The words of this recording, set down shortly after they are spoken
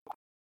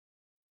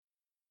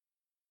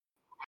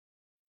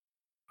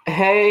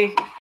Hey,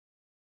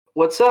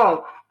 what's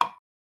up,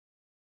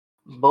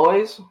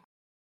 boys?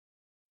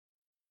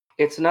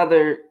 It's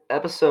another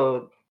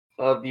episode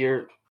of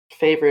your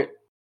favorite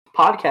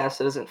podcast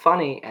that isn't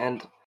funny,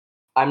 and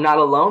I'm not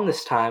alone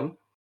this time.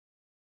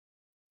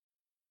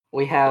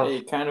 We have, Hey,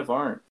 you kind of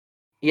aren't.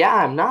 yeah,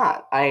 I'm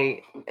not.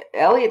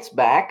 Elliot's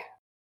back.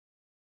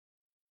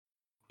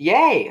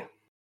 Yay!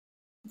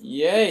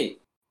 Yay!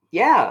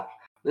 Yeah,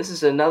 this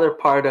is another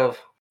part of,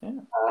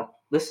 Yeah.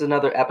 this is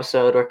another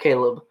episode where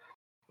Caleb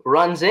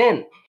runs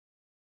in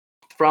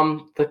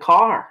from the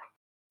car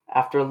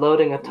after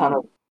loading a ton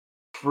of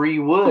free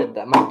wood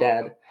that my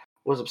dad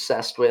was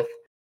obsessed with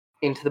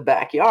into the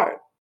backyard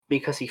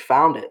because he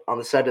found it on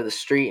the side of the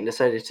street and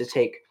decided to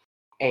take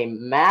a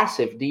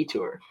massive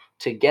detour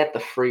to get the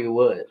free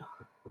wood.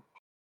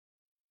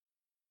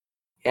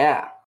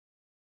 Yeah,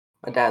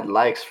 my dad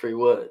likes free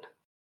wood.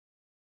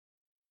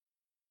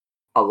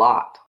 A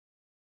lot.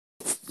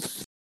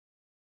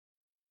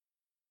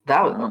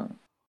 That was.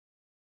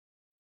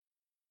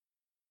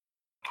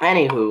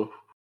 Anywho,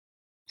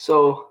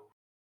 so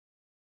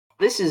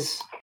this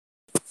is.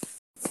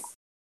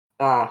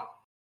 Okay.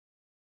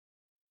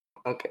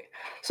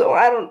 So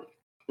I don't.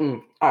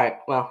 Alright,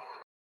 well.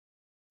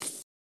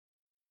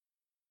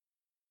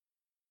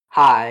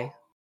 Hi.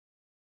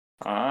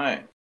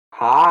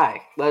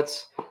 Hi.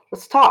 Let's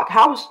talk.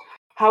 How's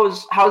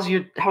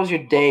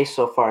your day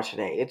so far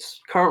today?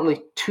 It's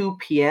currently 2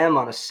 p.m.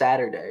 on a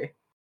Saturday.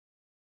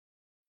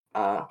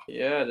 Yeah,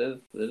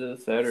 it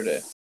is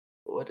Saturday.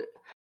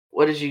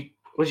 What did you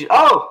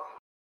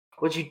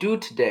do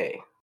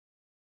today?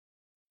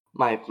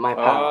 My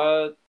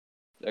pal.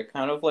 I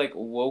kind of like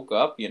woke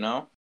up, you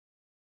know?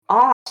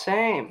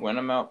 Same. Went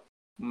about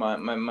my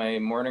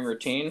morning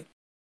routine,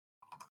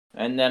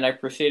 and then I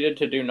proceeded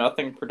to do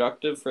nothing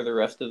productive for the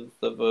rest of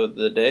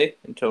the day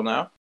until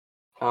now.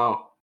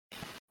 Oh.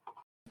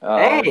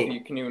 If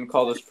you can even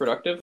call this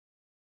productive.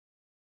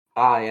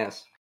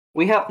 Yes.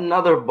 We have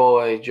another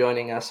boy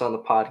joining us on the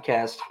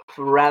podcast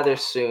rather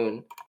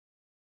soon.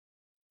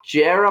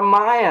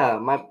 Jeremiah,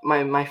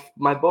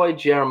 my boy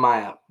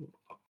Jeremiah.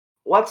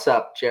 What's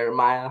up,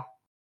 Jeremiah?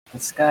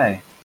 This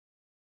guy.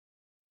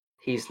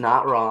 He's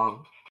not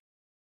wrong.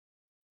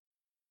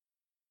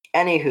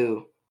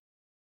 Anywho,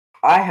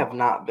 I have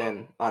not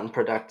been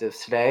unproductive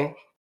today.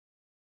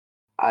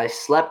 I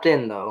slept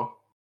in, though.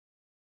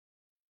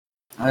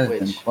 I've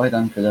been quite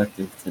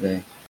unproductive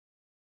today.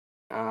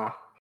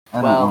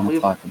 I don't want to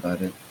talk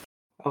about it.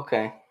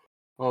 Okay.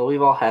 Well,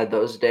 we've all had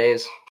those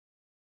days.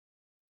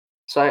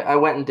 So I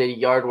went and did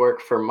yard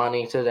work for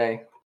money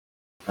today.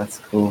 That's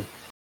cool.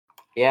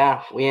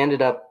 Yeah, we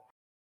ended up,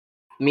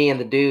 me and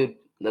the dude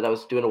that I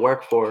was doing the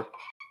work for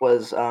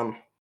was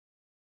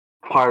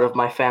part of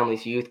my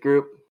family's youth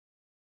group.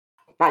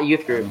 Not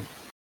youth group.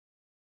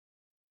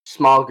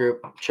 Small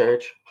group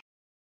church.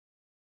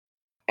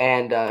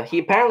 And he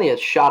apparently had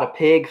shot a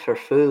pig for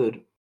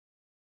food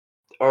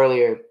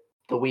earlier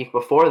the week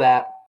before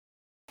that.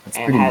 That's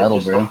pretty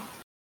metal, bro.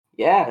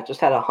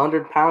 Just had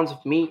 100 pounds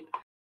of meat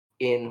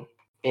in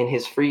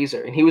his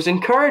freezer. And he was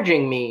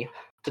encouraging me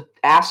to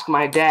ask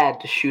my dad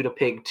to shoot a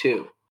pig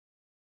too.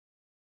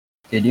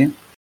 Did you?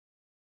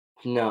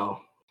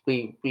 No.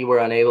 We were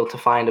unable to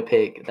find a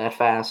pig that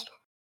fast.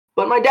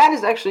 But my dad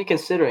is actually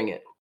considering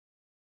it.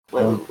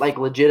 Like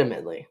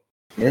legitimately.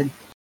 Good.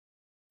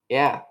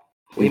 Yeah.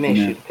 We may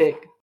shoot a pig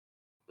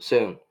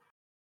soon.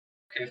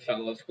 Okay,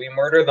 fellas, we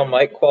murder the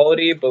mic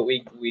quality, but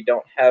we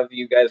don't have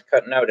you guys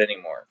cutting out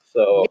anymore.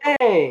 So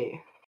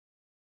yay!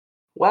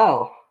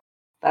 Well,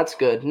 that's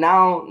good.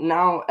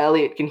 Now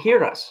Elliot can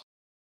hear us.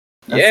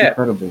 That's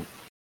incredible.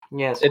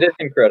 Yes. It is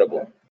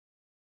incredible.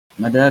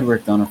 My dad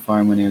worked on a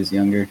farm when he was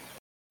younger.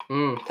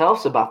 Tell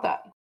us about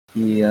that.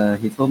 He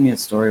told me a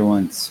story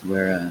once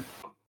where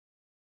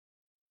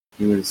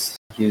he was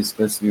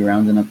supposed to be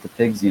rounding up the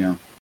pigs, you know.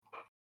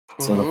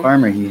 So the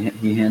farmer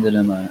he handed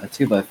him a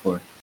 2x4,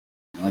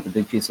 like a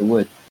big piece of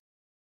wood,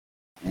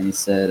 and he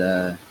said,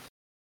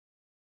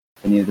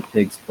 if any of the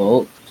pigs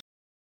bolt,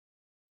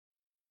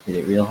 hit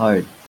it real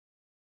hard.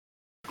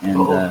 And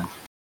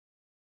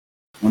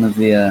one of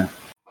the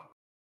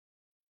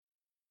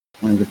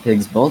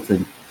pigs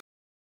bolted,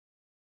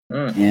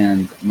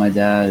 and my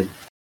dad,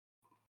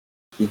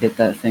 he hit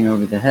that thing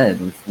over the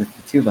head with the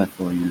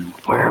 2x4, you know.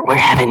 We're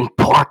having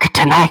pork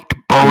tonight,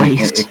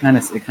 boys. It kind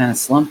of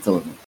slumped a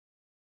little,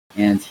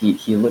 and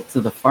he looked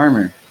to the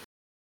farmer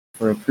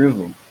for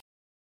approval.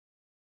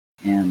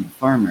 And the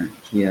farmer,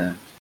 he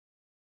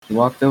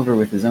walked over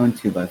with his own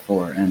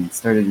 2x4 and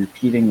started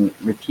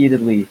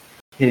repeatedly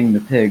hitting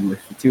the pig with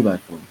the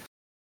 2x4.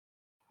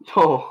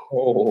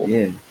 Oh.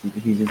 Yeah,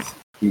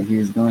 he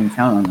was going to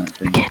count on that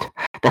thing.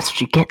 That's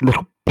what you get,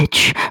 little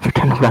bitch, for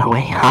trying to run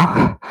away,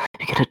 huh?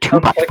 You get a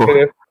 2x4.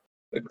 Like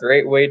a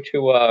great way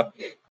to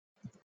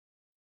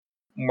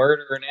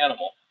murder an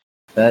animal.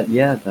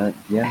 Yeah.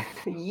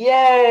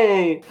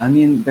 Yay! I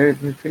mean, they're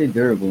pretty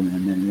durable,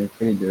 man. They're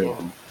pretty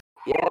durable.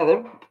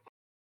 Yeah,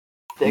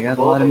 they got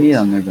a lot of meat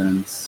on their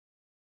bones.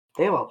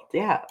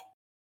 Yeah.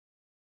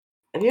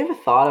 Have you ever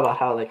thought about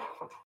how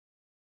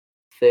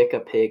thick a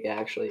pig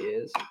actually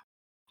is.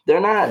 They're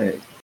not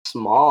Right.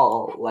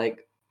 small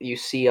like you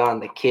see on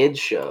the kids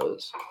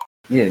shows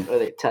Yeah, where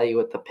they tell you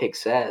what the pig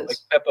says. Like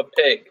Peppa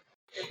Pig.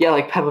 Yeah,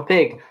 like Peppa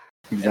Pig.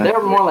 exactly.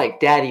 They're more like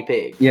Daddy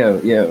Pig. Yo,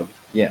 yeah. I was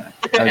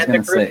And the gonna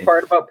gross say.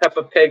 part about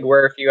Peppa Pig,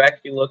 where if you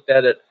actually looked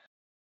at it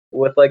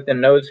with like the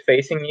nose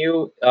facing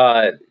you,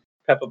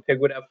 Peppa Pig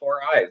would have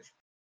 4 eyes.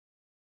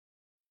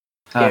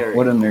 Scary.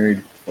 What a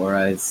nerd. 4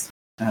 eyes.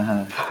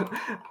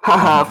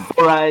 Haha,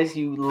 4 eyes,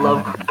 you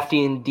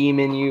Lovecraftian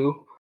demon,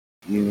 you.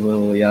 You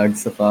little Yog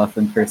Sothoth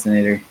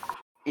impersonator.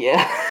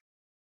 Yeah.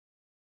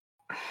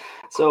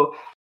 So,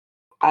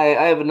 I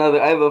have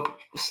a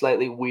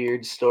slightly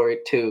weird story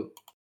too.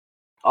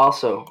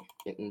 Also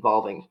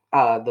involving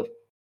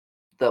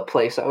the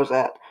place I was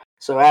at.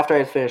 So after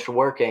I finished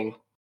working,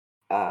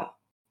 I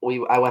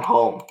went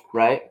home,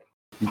 right?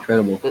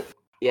 Incredible.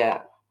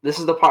 Yeah. This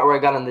is the part where I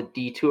got on the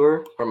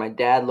detour where my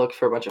dad looked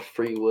for a bunch of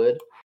free wood.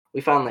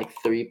 We found like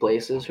 3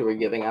 places who were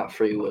giving out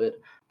free wood,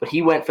 but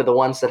he went for the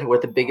ones that were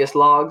the biggest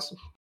logs,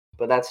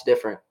 but that's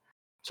different.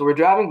 So we're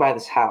driving by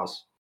this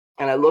house,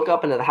 and I look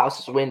up into the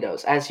house's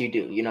windows, as you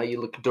do. You know,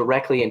 you look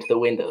directly into the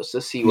windows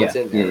to see what's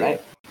in there,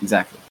 right?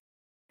 Exactly.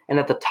 And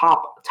at the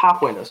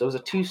top window, so it was a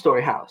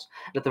 2-story house.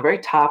 And at the very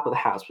top of the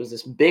house was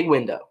this big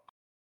window,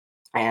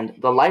 and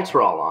the lights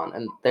were all on,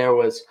 and there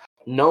was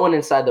no one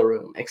inside the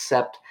room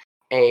except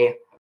a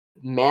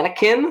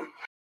mannequin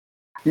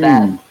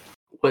that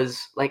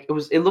was like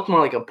it looked more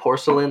like a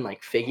porcelain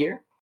like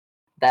figure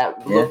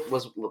that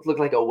looked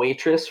like a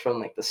waitress from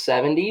like the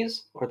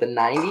 70s or the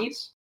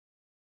 90s,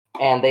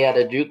 and they had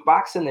a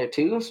jukebox in there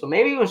too, so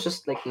maybe it was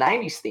just like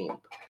 90s themed,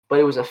 but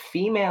it was a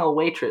female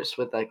waitress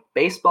with a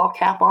baseball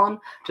cap on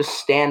just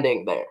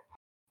standing there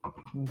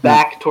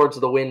back towards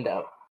the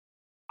window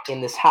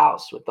in this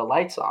house with the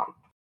lights on.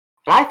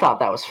 And I thought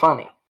that was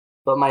funny,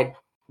 but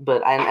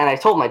I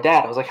told my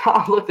dad, I was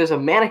like, look, there's a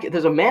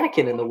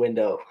mannequin in the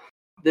window.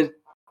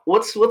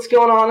 What's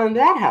going on in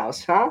that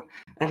house, huh?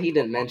 And he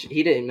didn't mention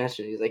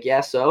it. He's like,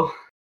 yeah, so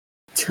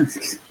come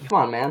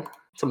on, man,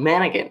 it's a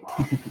mannequin.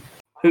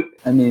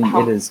 I mean,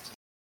 it is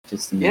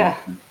just a Yeah.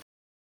 mannequin.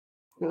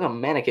 It's a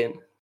mannequin.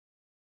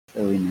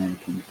 Silly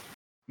mannequin.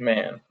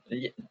 Man.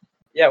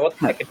 Yeah, what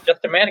the heck? It's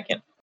just a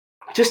mannequin.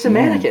 Just a Yeah.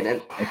 mannequin,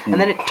 and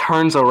then it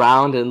turns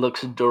around and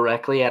looks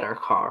directly at our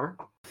car.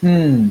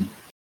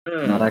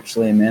 Not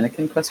actually a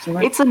mannequin? Question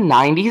mark. It's a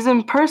 90s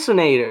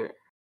impersonator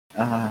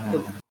Ah,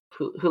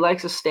 who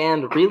likes to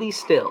stand really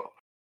still.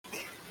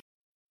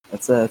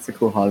 that's a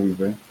cool hobby,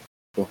 bro.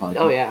 Cool hobby.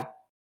 Oh yeah.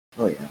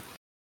 Oh yeah.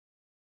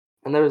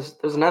 And there's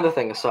another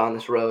thing I saw on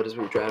this road as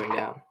we were driving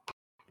down.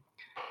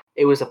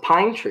 It was a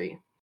pine tree,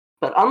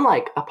 but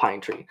unlike a pine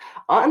tree,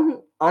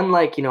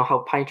 unlike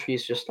how pine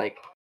trees just like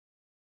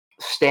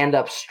stand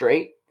up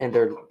straight and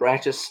their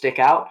branches stick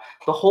out,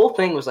 the whole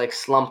thing was like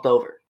slumped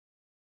over,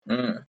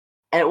 and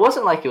it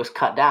wasn't like it was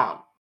cut down.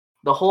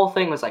 The whole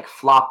thing was like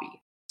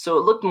floppy, so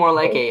it looked more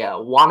like a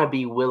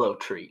wannabe willow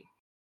tree.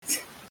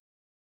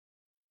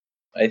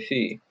 I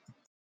see.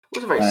 It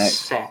was a very Right.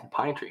 sad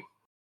pine tree.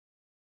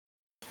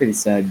 Pretty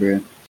sad, bro.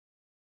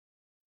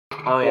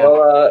 Oh yeah.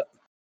 Well,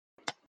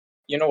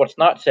 you know what's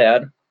not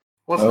sad?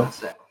 What's Oh. that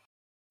sad?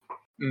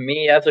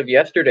 Me as of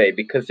yesterday,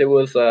 because it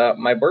was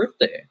my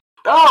birthday.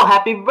 Oh,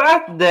 happy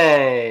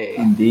birthday!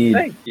 Indeed.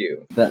 Thank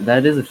you.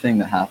 That is a thing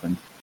that happened.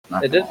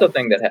 Not It gonna is the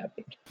thing that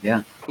happened.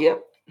 Yep.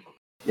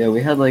 Yeah,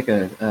 we had like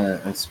a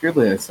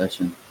Scribbler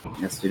session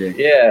yesterday.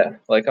 Yeah,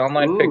 like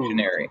online Ooh.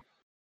 Pictionary.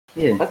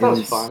 Yeah, That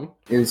was fun.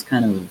 It was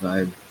kind of a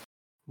vibe.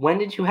 When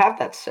did you have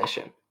that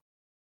session?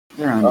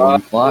 Around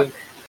 1 o'clock.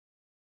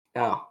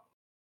 Oh.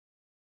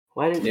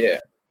 Why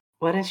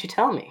didn't you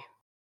tell me?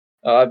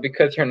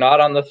 Because you're not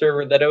on the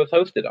server that it was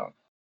hosted on.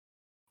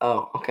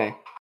 Oh, okay.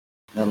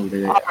 That'll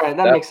do it. All right,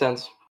 that makes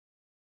sense.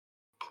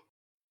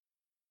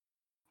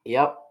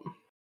 Yep.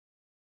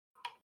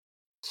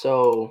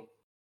 So,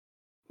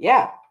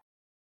 yeah.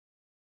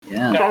 I'm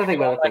Yeah, trying to think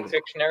about other Online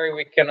things. Pictionary,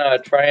 we can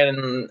try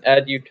and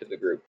add you to the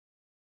group.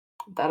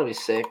 That'll be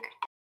sick.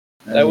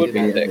 That would be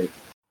pretty sick. epic.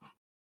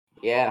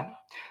 Yeah.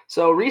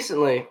 So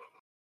recently,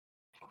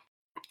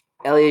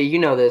 Elliot, you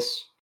know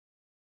this.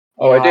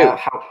 Oh, I do.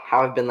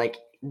 How I've been like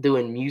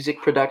doing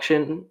music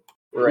production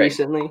Right.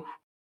 recently.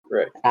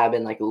 Right. I've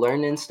been like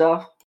learning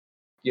stuff.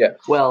 Yeah.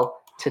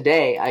 Well,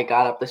 today I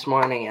got up this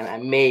morning and I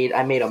made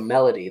a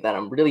melody that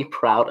I'm really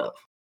proud of.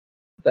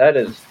 That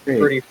is Great.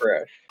 pretty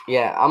fresh.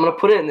 Yeah, I'm gonna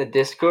put it in the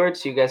Discord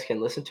so you guys can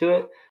listen to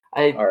it.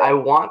 I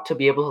Alright. want to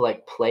be able to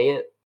like play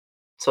it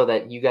so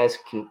that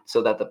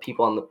the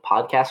people on the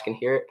podcast can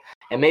hear it,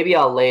 and maybe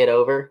I'll lay it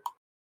over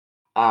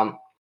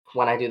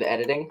when I do the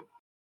editing.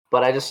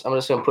 But I'm just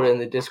gonna put it in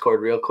the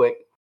Discord real quick.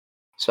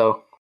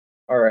 So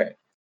All right.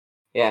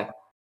 yeah.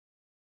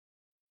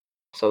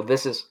 So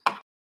this is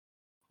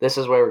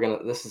where we're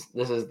gonna this is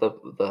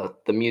the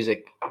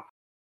music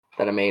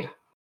that I made.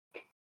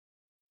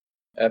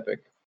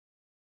 Epic.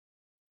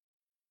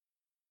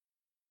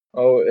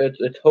 Oh,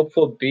 it's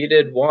Hopeful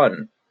Beated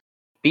 1.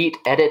 Beat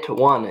Edit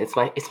 1. It's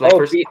my Oh,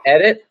 first. Beat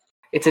Edit?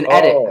 It's an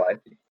edit. Oh, I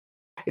see.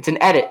 It's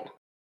an edit.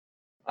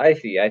 I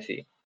see.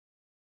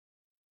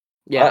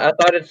 Yeah, I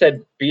thought it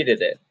said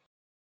beated it.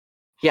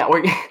 yeah,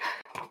 we're.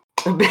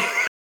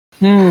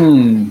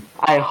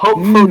 I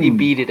hopefully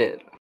beated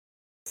it.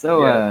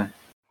 So, Yeah.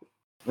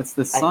 what's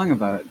this song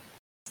about?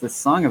 What's this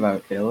song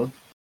about, Caleb?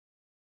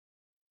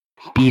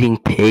 Beating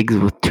pigs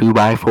with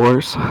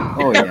 2x4s.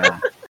 Oh yeah.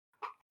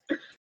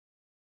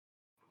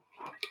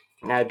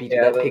 I beat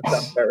Yeah, that that pig.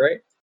 sounds about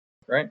right.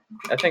 Right?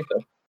 I think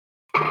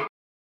so.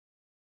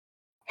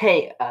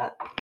 Hey,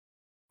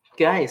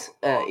 guys,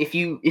 if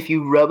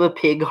you rub a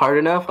pig hard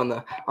enough on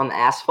the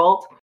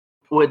asphalt,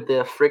 would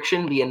the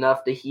friction be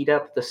enough to heat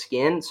up the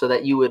skin so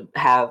that you would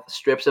have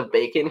strips of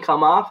bacon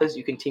come off as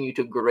you continue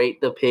to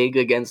grate the pig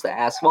against the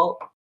asphalt?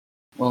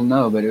 Well,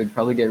 no, but it would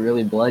probably get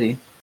really bloody.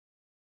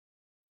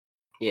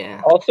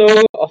 Yeah. Also,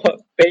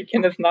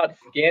 bacon is not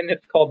skin;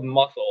 it's called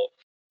muscle.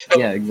 So,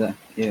 Yeah,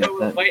 exactly. Yeah,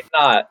 so it might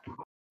not.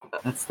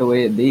 that's the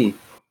way it be.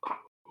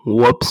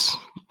 Whoops.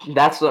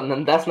 That's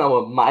not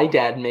what my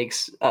dad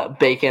makes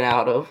bacon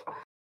out of.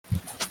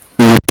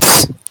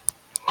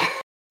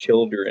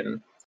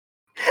 Children.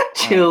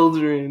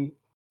 Children.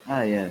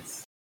 Ah,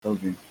 yes,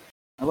 children.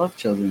 I love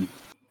children.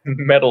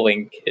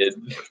 Meddling kids.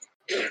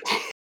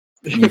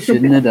 You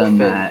shouldn't have done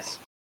that, Orphans.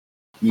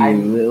 you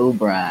I'm- little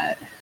brat.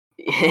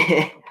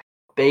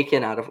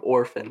 Bacon out of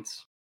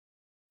orphans.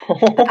 Oh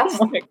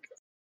my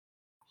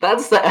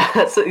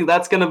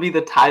That's gonna be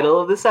the title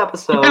of this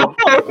episode.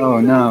 Oh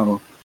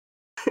no.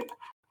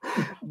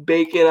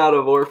 Bacon out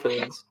of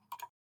orphans.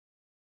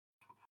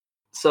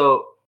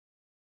 So,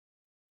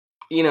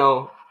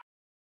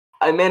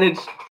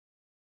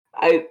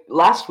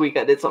 last week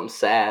I did something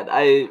sad.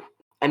 I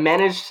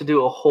managed to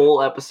do a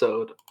whole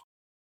episode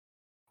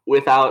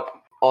without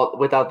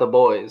the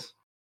boys.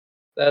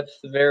 That's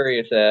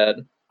very sad.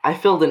 I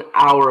filled an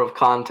hour of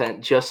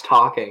content just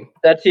talking.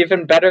 That's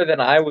even better than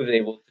I was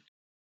able to.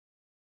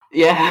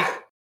 Yeah.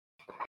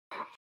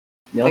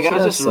 Y'all Like, I should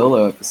was have just-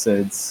 solo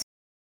episodes.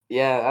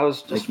 Yeah, I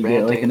was just Like you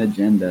get like an ranting.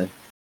 agenda.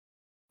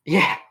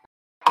 Yeah.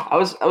 I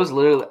was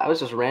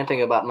just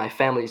ranting about my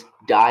family's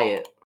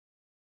diet.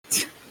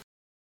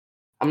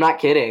 I'm not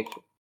kidding.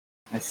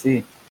 I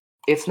see.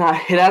 It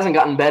hasn't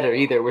gotten better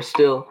either. We're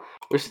still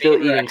Meat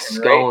eating ration, right?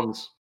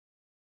 scones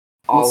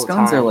all Well, the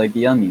scones time. are like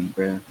yummy,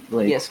 bro.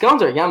 Like Yeah,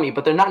 scones are yummy,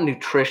 but they're not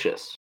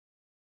nutritious.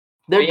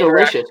 They're Bean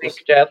delicious. rationing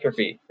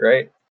catastrophe,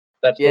 right?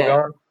 That's still Yeah.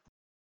 going?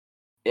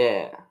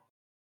 Yeah.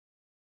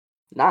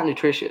 Not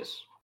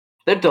nutritious.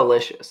 They're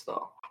delicious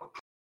though.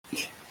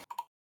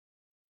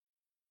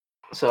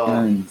 So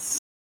scones.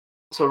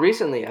 so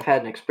recently I've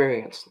had an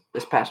experience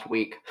this past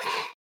week.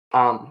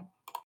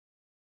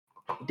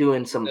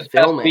 Doing some This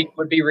past filming. week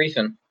would be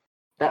recent.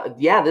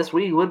 This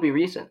week would be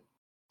recent.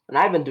 And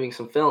I've been doing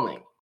some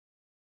filming.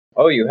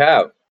 Oh, you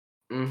have.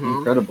 Mm-hmm.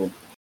 Incredible.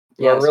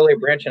 You're Yes. really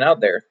branching out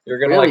there. You're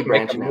gonna Really like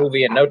make a branching out.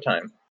 movie in no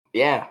time.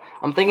 Yeah.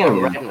 I'm thinking Oh, of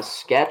yeah. writing a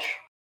sketch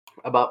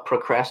about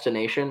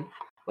procrastination.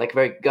 Like a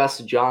very Gus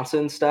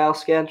Johnson style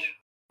sketch.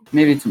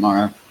 Maybe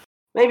tomorrow.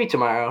 Maybe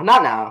tomorrow.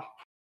 Not now.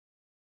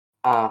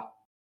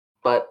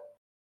 But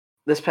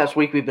this past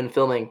week we've been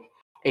filming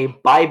a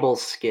Bible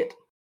skit.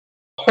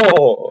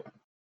 Oh,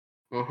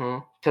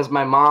 Because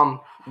my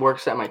mom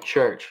works at my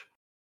church.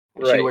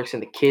 And she right. works in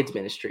the kids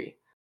ministry.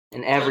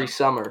 And every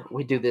summer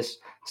we do this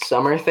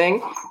summer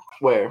thing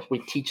where we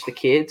teach the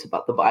kids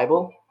about the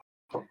Bible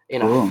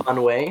in Cool. a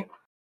fun way.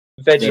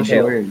 That's Veggie the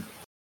Tale. word.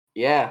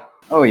 Yeah.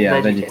 Oh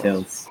yeah,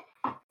 VeggieTales.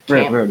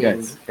 VeggieTales. Bro, Camp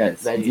guys,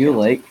 themed do you VeggieTales.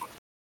 like?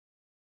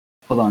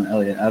 Hold on,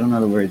 Elliot. I don't know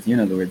the words. You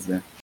know the words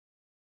though.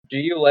 Do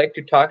you like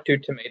to talk to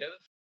tomatoes?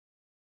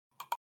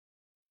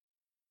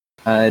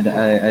 I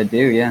do,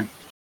 yeah.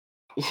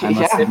 I must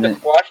Yeah. If the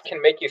squash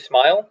can make you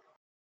smile?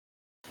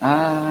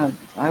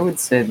 I would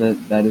say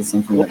that is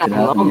something When that could I'm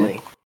happen. Yeah.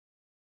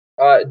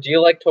 lonely. Do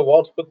you like to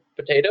waltz with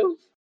potatoes?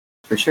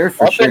 For sure,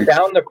 for Up sure. and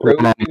down the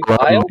When I'm produce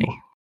aisle?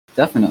 lonely.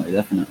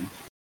 Definitely.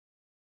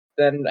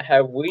 Then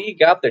have we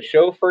got the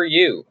show for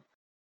you?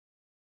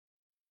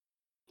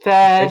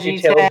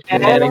 VeggieTales VeggieTales.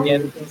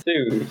 shenanigans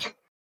ensues.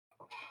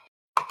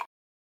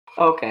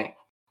 Okay.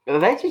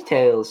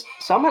 VeggieTales.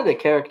 Some of the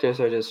characters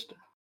are just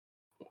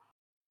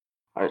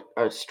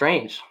are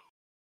strange.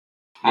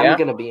 Yeah? I'm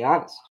gonna be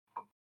honest.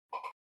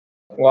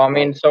 Well, I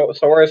mean, so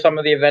are some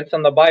of the events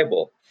in the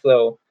Bible.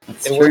 So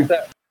That's it true. works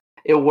out.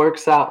 It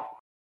works out.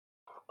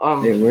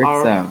 It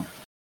works out.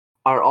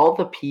 Are all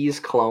the peas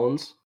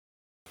clones?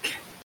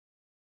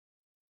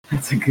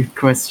 That's a good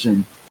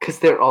question. Because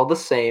they're all the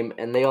same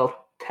and they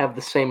all have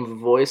the same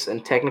voice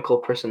and technical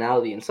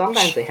personality, and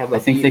sometimes they have. I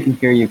think they can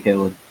hear you,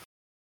 Caleb.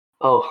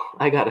 Oh,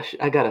 I gotta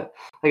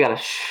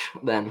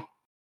then.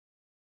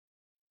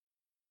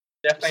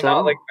 Definitely So?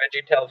 not like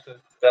VeggieTales has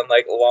been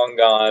like long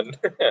gone.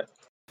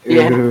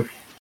 Yeah. Ooh.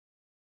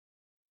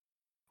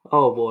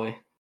 Oh boy.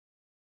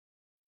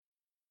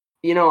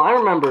 I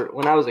remember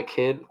when I was a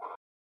kid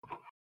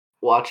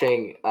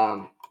watching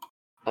a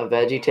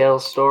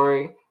VeggieTales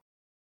story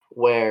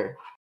where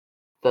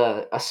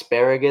the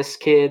asparagus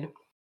kid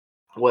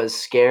was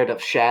scared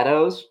of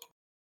shadows.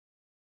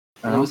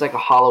 And it was like a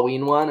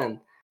Halloween one,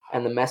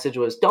 and the message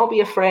was, "Don't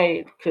be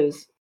afraid,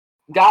 because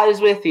God is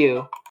with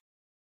you."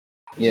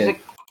 Yeah.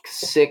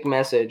 Just a sick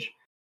message.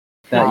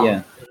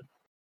 Yeah.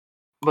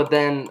 But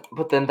then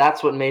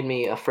that's what made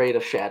me afraid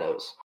of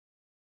shadows.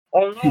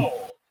 Oh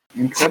no!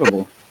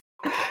 Incredible.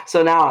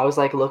 So now I was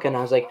like looking,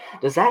 I was like,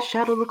 does that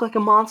shadow look like a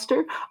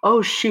monster?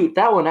 Oh shoot,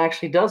 that one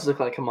actually does look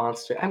like a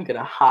monster. I'm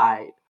gonna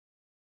hide.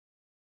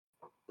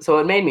 So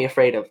it made me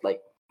afraid of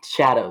like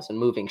shadows and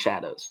moving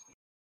shadows.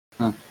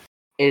 Huh.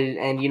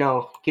 And you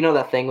know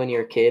that thing when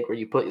you're a kid where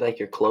you put like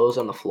your clothes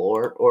on the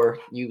floor, or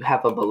you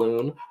have a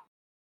balloon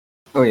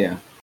Oh yeah.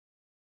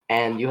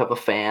 and you have a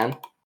fan,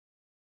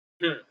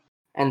 Hmm.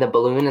 and the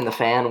balloon and the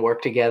fan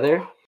work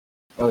together,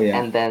 Oh yeah.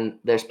 and then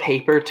there's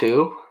paper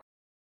too.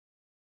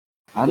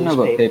 I don't know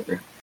loose about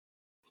paper.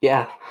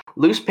 Yeah,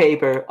 loose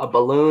paper, a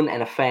balloon,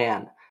 and a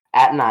fan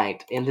at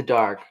night in the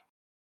dark.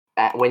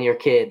 When you're a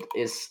kid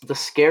is the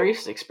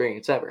scariest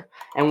experience ever.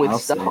 And with I'll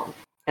stuff, say.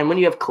 and when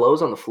you have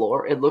clothes on the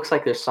floor, it looks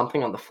like there's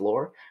something on the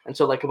floor, and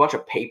so like a bunch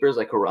of papers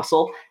like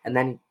rustle, and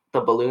then the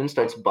balloon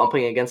starts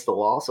bumping against the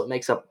wall, so it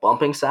makes a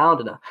bumping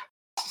sound and a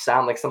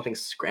sound like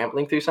something's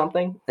scrambling through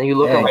something. And you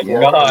look Yeah, on the yeah.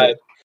 floor, God.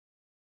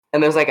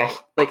 and there's like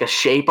a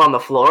shape on the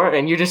floor,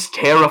 and you're just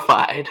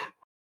terrified.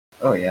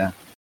 Oh yeah.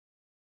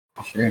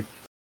 For sure.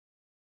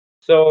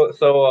 So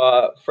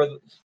for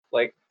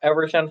like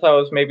ever since I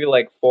was maybe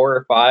like 4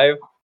 or 5,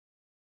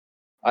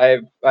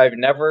 I've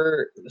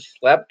never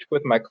slept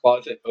with my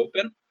closet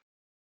open.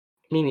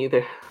 Me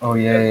neither. Oh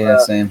yeah,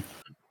 same.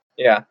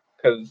 Yeah,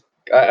 because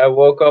I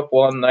woke up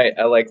one night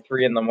at like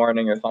 3 in the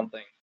morning or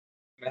something.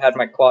 I had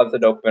my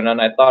closet open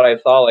and I thought I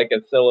saw like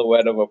a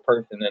silhouette of a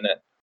person in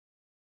it.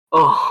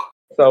 Oh,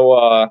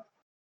 So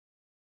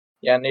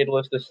yeah,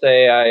 needless to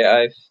say,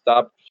 I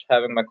stopped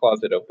having my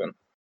closet open.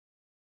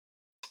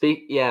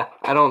 yeah,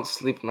 I don't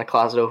sleep in the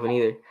closet open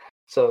either.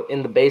 So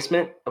in the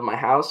basement of my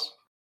house,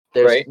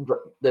 there's Right.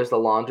 there's the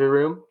laundry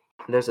room.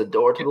 And there's a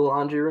door to the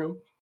laundry room,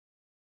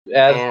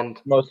 As and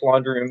most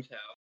laundry rooms have.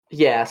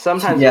 yeah,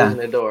 sometimes Yeah. there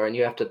isn't a door, and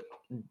you have to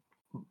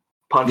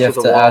punch You have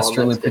through to the wall, and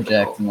astrally that's project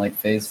difficult. and like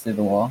phase through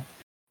the wall.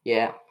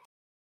 Yeah.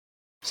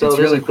 So It's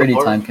there's really a pretty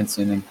door. time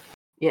consuming.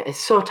 Yeah, it's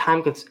so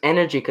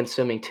energy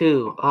consuming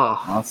too. Oh,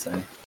 I'll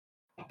say.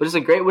 but it's a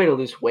great way to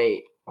lose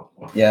weight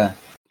Yeah,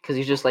 because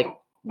you just like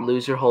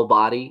lose your whole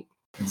body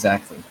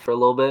exactly. for a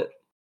little bit.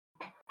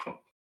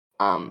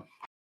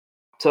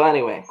 So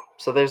anyway,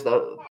 so there's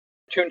the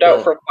Tuned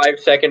out for 5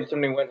 seconds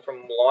and we went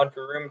from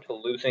laundry room to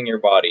losing your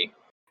body.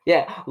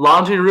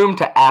 laundry room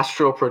to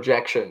astral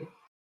projection.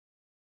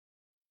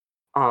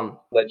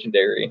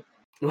 Legendary.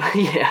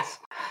 Yes.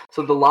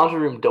 So the laundry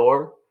room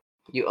door,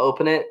 you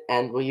open it,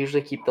 and we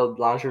usually keep the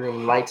laundry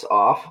room lights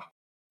off.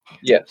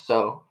 Yes.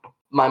 So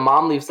my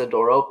mom leaves the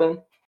door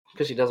open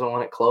because she doesn't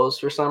want it closed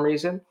for some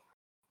reason.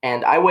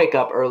 And I wake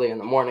up early in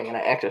the morning and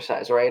I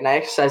exercise, right? And I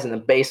exercise in the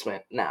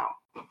basement now.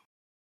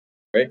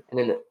 Right. And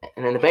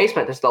in the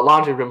basement, there's the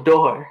laundry room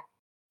door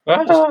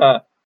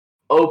Ah,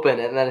 open,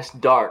 and then it's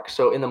dark.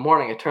 So in the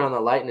morning, I turn on the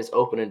light and it's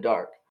open and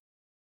dark.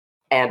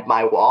 And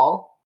my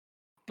wall,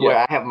 where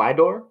I have my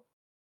door,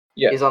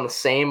 is on the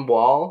same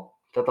wall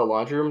that the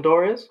laundry room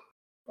door is.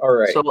 all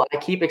right. So I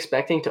keep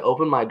expecting to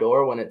open my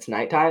door when it's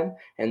nighttime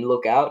and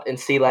look out and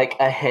see like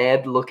a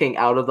head looking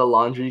out of the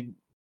laundry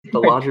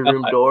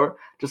room door,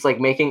 just like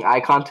making eye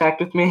contact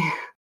with me.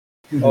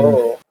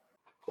 Oh,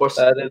 Or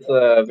that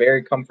is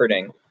very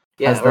comforting.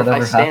 yeah, Has or that if I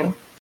ever stand, happened?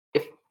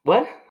 if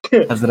what?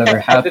 Has it ever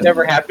Has happened? it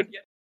ever happened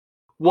yet?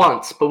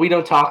 Once, but we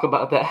don't talk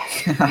about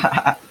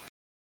that.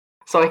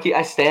 So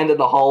I stand in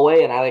the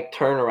hallway and I like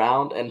turn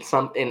around and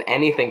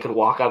anything could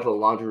walk out of the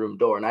laundry room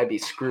door and I'd be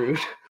screwed.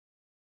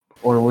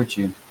 Or would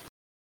you?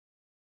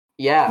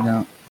 Yeah.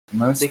 No,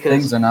 most Because-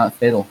 things are not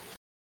fatal.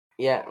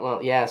 Yeah,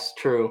 well, yes,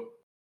 true.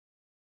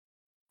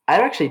 I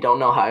actually don't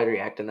know how I'd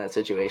react in that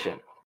situation.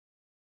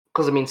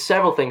 Because, I mean,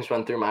 several things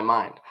run through my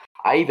mind.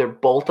 I either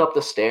bolt up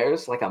the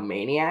stairs like a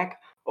maniac,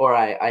 or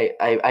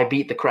I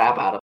beat the crap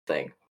out of the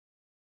thing.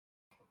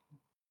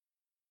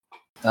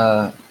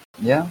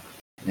 Yeah.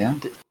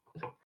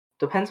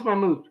 Depends on my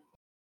mood.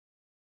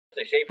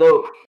 They say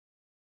Though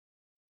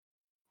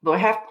I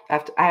have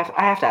to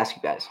ask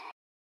you guys,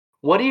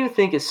 what do you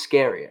think is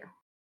scarier?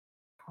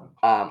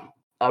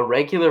 A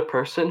regular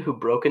person who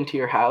broke into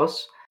your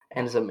house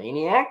and is a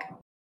maniac,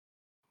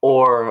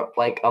 or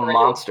like a Regular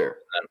monster?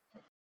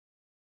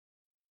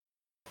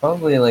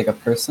 Probably like a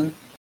person.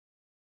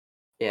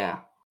 Yeah,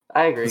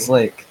 I agree. It's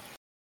like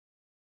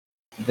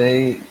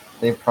they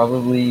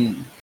probably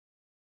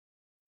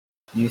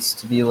used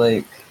to be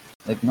like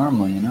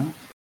normal, you know?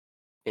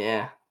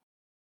 Yeah.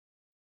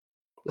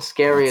 The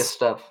scariest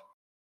stuff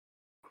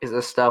is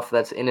the stuff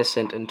that's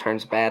innocent and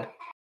turns bad.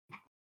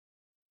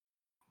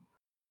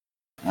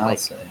 I'll Like-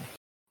 say.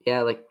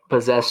 Yeah, like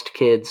possessed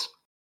kids.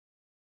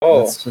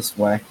 Oh, That's just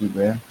wacky,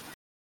 bro.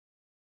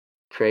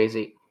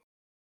 Crazy.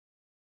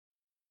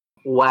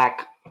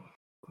 Whack.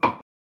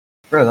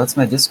 Bro, that's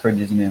my Discord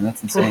username.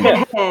 That's insane. I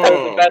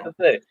was about to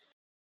say,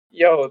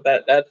 yo,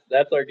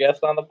 that's our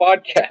guest on the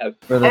podcast.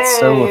 Bro, that's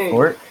so Hey! a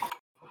fort.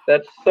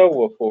 That's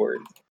so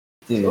afford.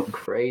 So Dude,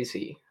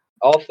 crazy.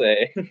 I'll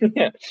say.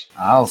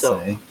 I'll So-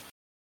 say.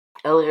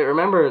 Elliot,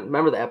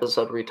 remember the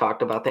episode where we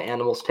talked about the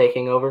animals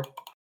taking over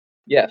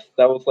Yes,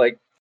 that was like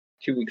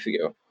 2 weeks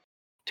ago.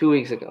 2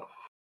 weeks ago?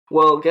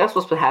 Well, guess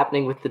what's been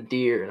happening with the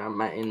deer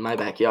in my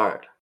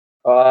backyard?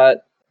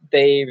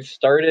 They've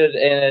started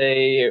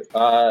a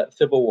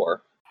civil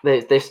war.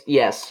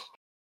 Yes,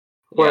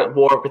 we're Yeah. at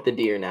war with the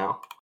deer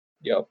now.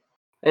 Yep.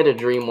 I had a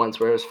dream once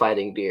where I was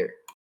fighting deer.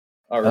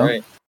 All Oh.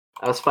 right.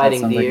 I was That fighting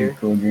sounds like deer. a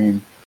cool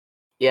dream.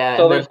 Yeah,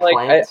 So and then there's like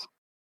plants.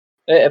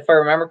 if I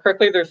remember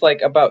correctly, there's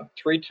like about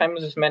 3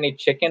 times as many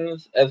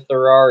chickens as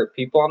there are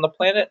people on the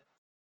planet.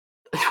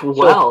 So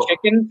Well, if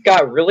chickens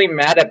got really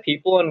mad at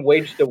people and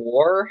waged a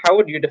war, how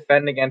would you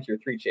defend against your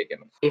 3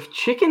 chickens? if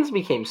chickens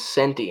became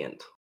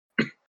sentient,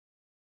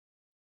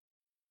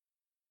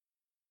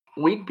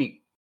 we'd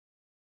be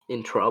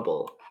in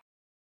trouble.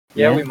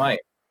 Yeah, we might.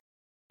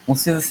 Well,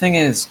 see, the thing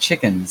is,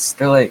 chickens,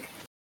 they're like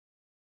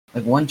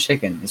one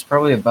chicken is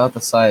probably about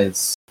the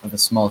size of a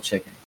small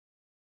chicken.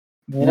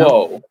 You know?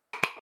 Whoa.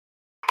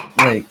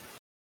 Like,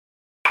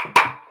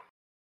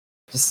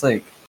 just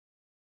like,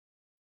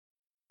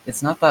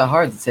 it's not that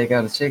hard to take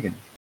out a chicken.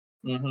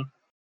 Mm-hmm.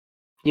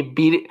 You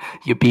beat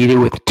it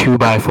with a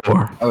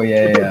 2x4. Oh,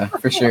 yeah,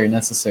 for sure,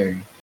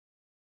 necessary.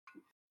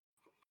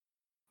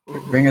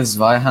 Bring a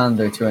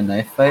Zweihander to a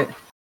knife fight?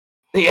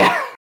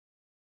 Yeah.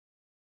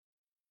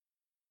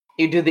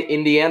 You do the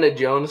Indiana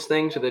Jones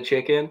thing to the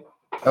chicken.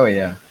 Oh,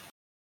 yeah.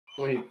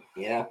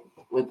 Yeah,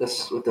 with the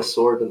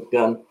sword and the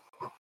gun.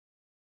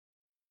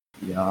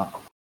 Yeah.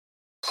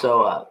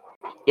 So,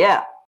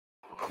 yeah.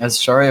 As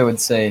Sharia would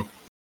say,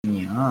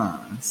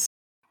 yes.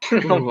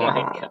 Oh my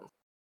god. It's been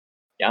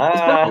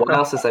Yeah. a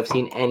while since I've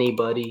seen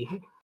anybody.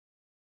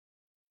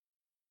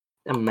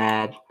 I'm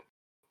mad.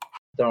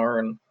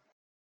 Darn.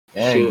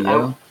 There Shoot, you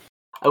go.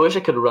 I wish I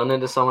could run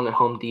into someone at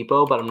Home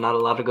Depot, but I'm not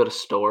allowed to go to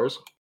stores.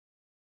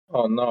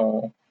 Oh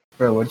no.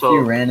 Bro, what if So-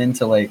 you ran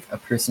into, like, a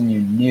person you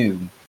knew,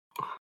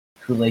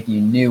 who, like,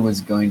 you knew was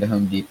going to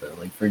Home Depot?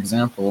 Like, for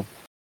example,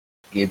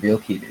 Gabriel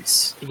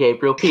Peters.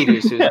 Gabriel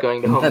Peters, who's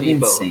going to Wouldn't Home that be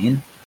Depot,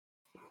 insane?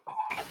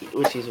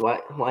 which is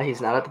why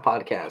he's not at the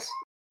podcast.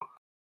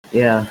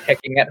 Yeah.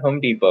 Checking at Home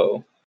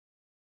Depot.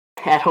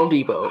 At Home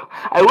Depot.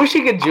 I wish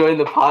he could join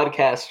the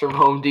podcast from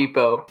Home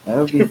Depot. That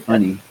would be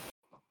funny.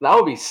 That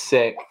would be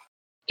sick.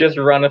 Just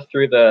run us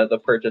through the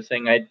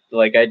purchasing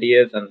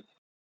ideas and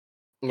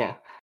Yeah.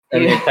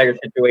 the Yeah. entire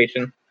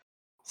situation.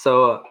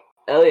 So,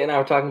 Elliot and I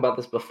were talking about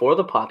this before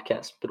the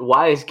podcast, but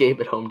why is Gabe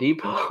at Home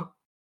Depot?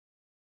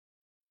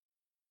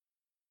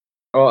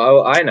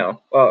 Oh, I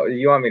know. Oh,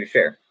 you want me to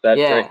share? That's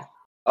Yeah. right.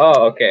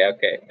 Oh, okay.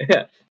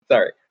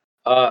 Sorry.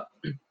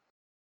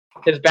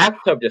 His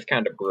bathtub just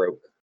kind of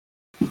broke.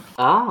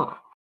 Oh.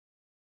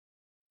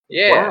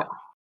 Yeah. Wow.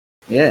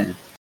 Yeah.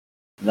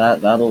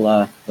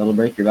 That'll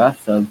break your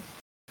bathtub.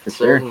 For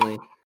sure. Certainly.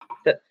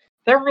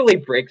 That really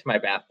breaks my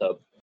bathtub.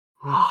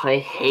 Oh, I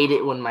hate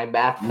it when my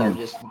bathtub Yeah.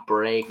 just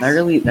breaks. That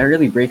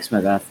really breaks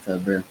my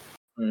bathtub, bro.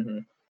 Mm-hmm.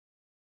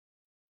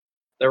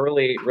 That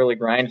really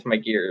grinds my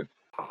gears.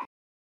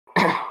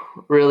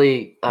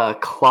 really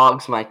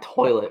clogs my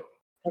toilet.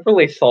 That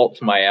really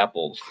salts my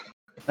apples.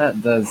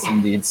 That does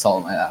indeed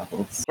salt my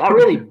apples. That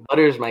really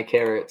butters my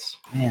carrots.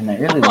 Man,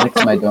 that really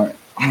licks my door.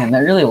 Man, that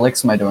really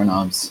licks my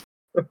doorknobs.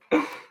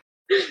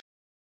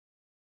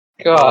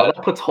 God.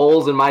 That puts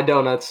holes in my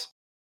donuts.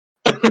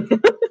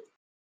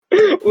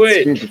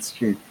 Wait. It's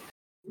true.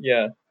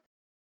 Yeah.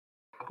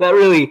 That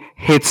really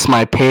hits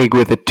my pig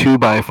with a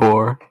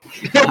 2x4.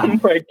 Oh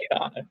my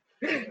god.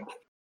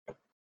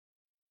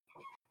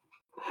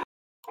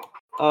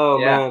 Oh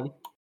Yeah. man,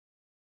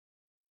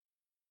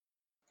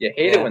 You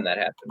hate Yeah. it when that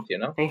happens, you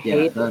know? I Yeah,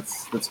 hate.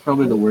 that's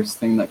probably the worst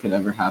thing that could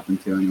ever happen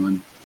to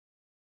anyone.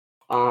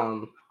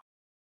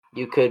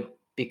 You could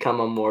become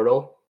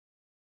immortal.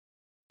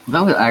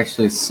 That would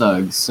actually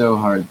suck so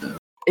hard, though.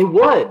 It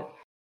would.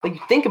 Like,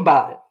 think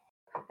about it,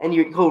 and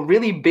you go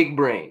really big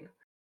brain,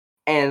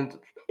 and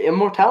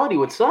immortality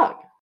would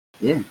suck.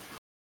 Yeah. Like,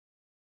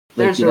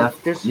 There's you'd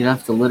there's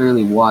have to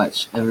literally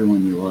watch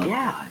everyone you love.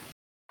 yeah,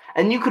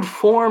 and you could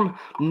form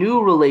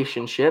new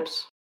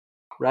relationships,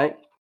 right?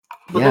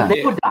 But Yeah. then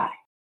they would die.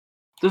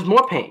 There's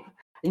more pain,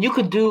 and you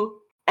could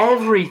do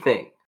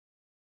everything.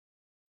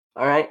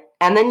 All right,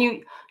 and then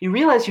you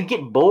realize you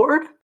get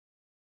bored,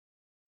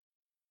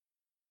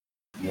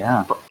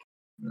 Yeah.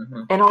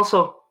 Mm-hmm. and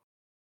also,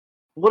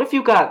 what if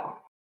you got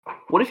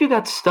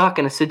stuck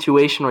in a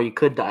situation where you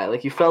could die?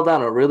 Like you fell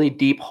down a really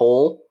deep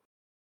hole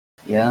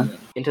Yeah.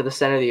 into the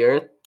center of the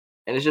earth,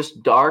 and it's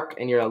just dark,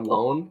 and you're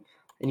alone,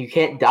 and you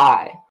can't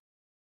die,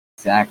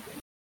 Exactly.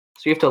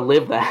 so you have to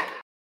live that.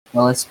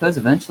 Well, I suppose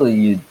eventually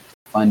you'd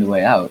find a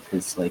way out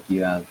because, like,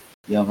 you have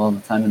all the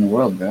time in the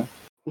world, bro.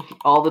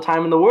 all the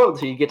time in the world,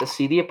 so you get to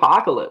see the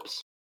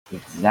apocalypse.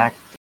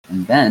 Exactly.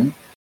 And then,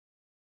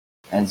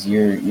 as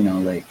you're,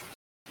 like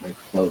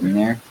floating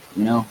there,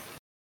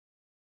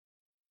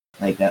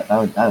 like that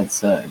would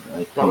suck.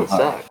 Like That would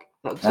pretty hard. suck.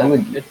 That would That suck.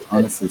 would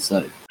honestly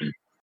suck.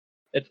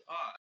 It's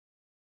odd.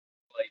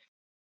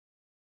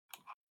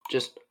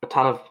 Just a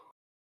ton of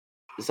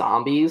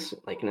zombies,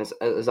 like in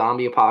a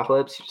zombie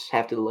apocalypse. You just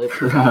have to live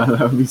through that. That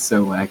would be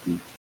so wacky.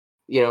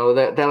 You know,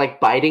 they're like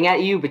biting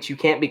at you, but you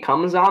can't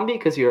become a zombie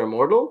because you're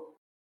immortal.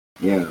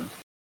 Yo,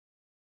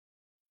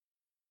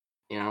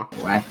 You know,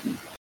 wacky.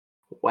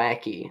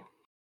 wacky.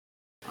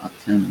 Top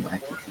 10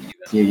 wacky things.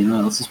 Yeah, you know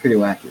what else is pretty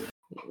wacky?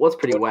 What's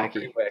pretty What's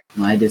wacky?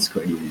 My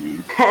Discord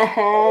username.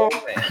 Oh,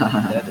 man,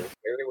 that is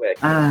very wacky.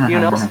 Ah, You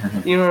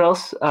know what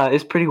else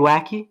is pretty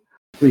wacky?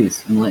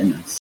 Please enlighten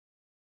us.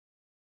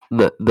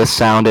 The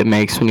sound it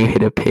makes when you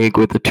hit a pig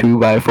with a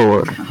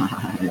 2x4.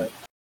 God.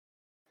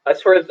 I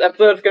swear this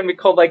episode's gonna be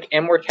called like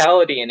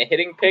Immortality and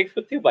hitting pigs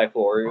with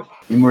 2x4s.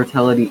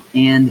 Immortality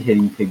and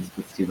hitting pigs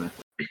with 2x4.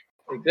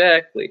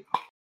 Exactly.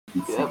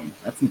 Insane.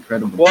 That's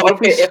incredible. Well, What if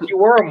we okay, if you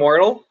were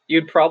immortal,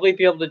 you'd probably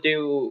be able to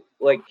do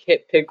like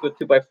hit pigs with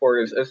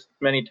 2x4s as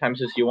many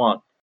times as you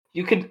want.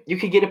 You could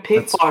get a pig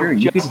That's farm true.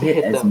 You could just to hit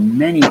hit as them.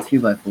 many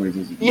 2x4s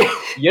as you can. Yeah.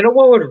 You know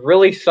what would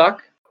really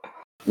suck?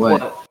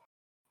 What?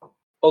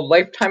 A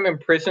lifetime in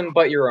prison,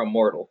 but you're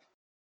immortal.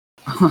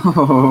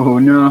 Oh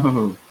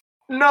no.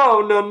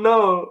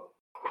 No.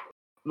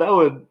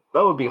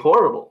 That would be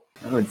horrible.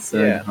 That would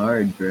suck Yeah.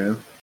 hard, bro.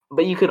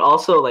 But you could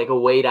also like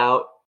wait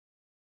out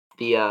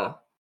the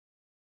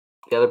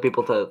other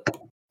people to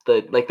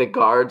the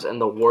guards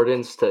and the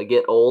wardens to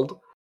get old.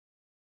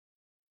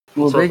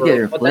 Well, So they for, get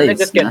like- replaced. But then they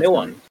just get new naturally.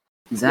 ones.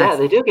 Exactly. Yeah,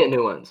 they do get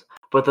new ones.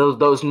 But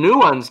those new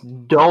ones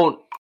don't.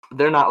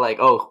 They're not like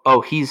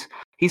he's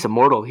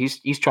immortal.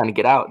 He's trying to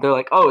get out. They're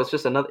like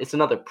it's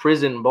another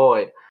prison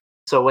boy.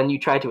 So when you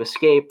try to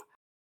escape,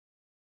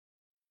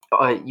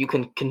 you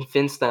can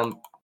convince them.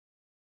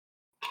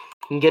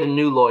 You can get a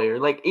new lawyer.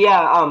 Like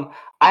I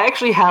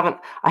actually haven't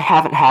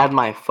had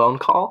my phone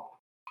call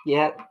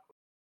yet.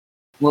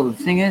 Well, the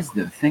thing is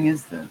though,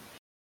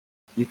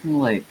 you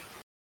can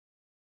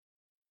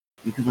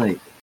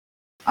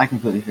I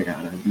completely figured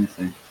out what I was gonna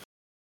say.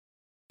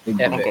 Big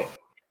Yeah. brain. Okay.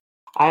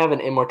 I have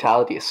an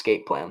immortality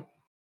escape plan.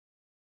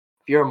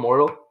 If you're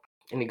immortal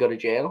and you go to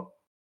jail,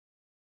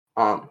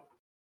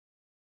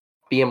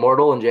 be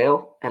immortal in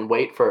jail and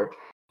wait for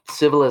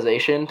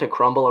civilization to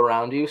crumble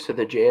around you so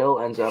the jail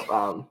ends up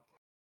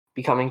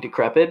becoming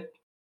decrepit.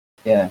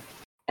 Yeah.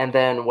 And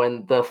then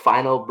when the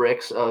final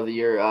bricks of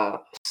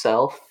your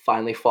cell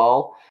finally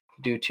fall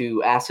due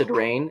to acid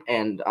rain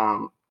and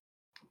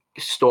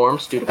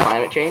storms due to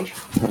climate change,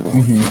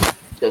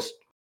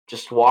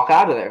 just walk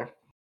out of there.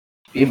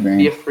 Be Good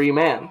brain. a free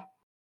man.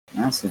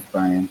 Massive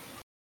Brian.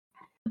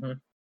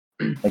 Mhm.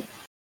 Like,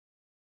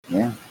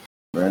 yeah,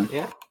 bro.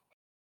 Yeah.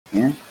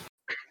 Yeah.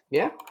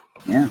 Yeah.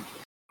 Yeah.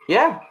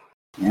 Yeah.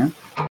 Yeah. Yeah.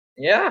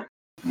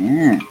 Yeah.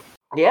 Yeah.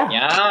 Yeah.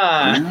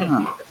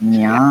 Yeah. Yeah.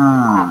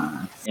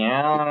 Yeah.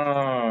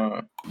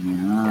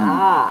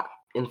 Yeah.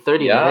 In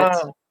 30 Yeah. minutes,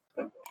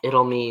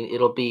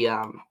 it'll be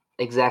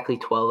exactly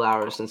 12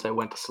 hours since I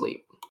went to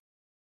sleep.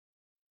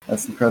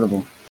 That's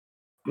incredible.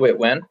 Wait,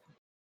 when?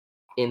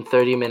 In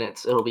 30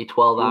 minutes, it'll be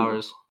 12 Ooh.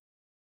 hours.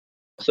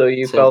 So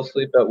you So- fell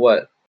asleep at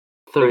what?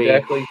 3.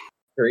 Exactly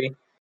 3?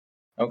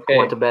 I Okay.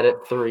 went to bed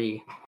at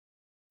 3.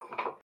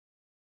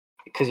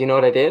 Because you know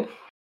what I did?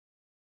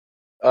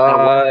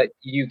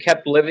 You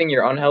kept living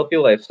your unhealthy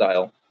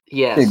lifestyle. Big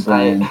Yes,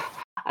 Brian.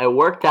 I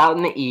worked out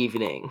in the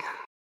evening.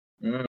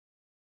 Mm.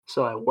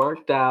 So I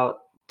worked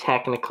out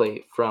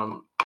technically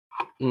from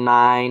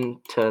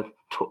 9 to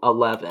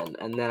 11,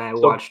 and then I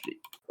So- watched.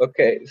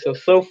 Okay,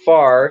 so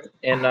far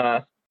in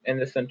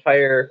this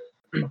entire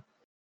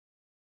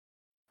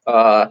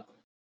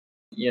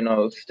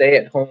stay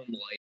at home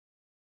life,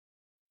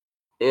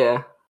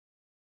 Yeah.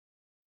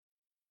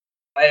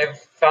 I have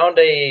found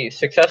a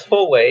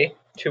successful way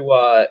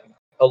to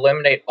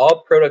eliminate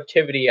all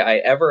productivity I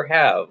ever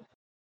have.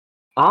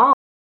 Ah,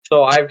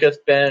 So I've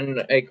just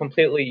been a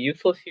completely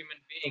useless human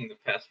being the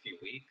past few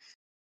weeks.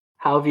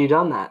 how have you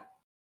done that?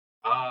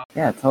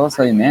 Yeah, tell us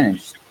how you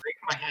managed. Break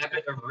my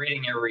habit of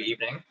reading every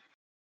evening.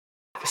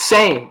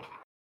 Same.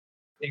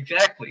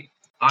 Exactly.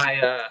 I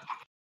hurt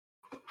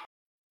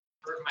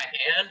my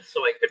hand,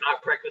 so I could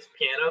not practice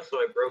piano, so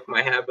I broke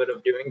my habit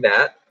of doing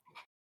that.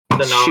 So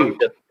now I'm Shoot.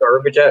 just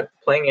garbage at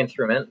playing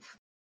instruments.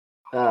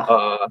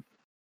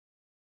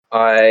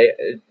 I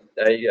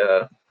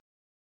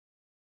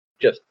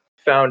just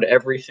found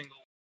every single way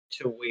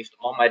to waste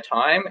all my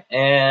time,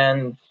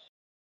 and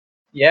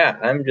yeah,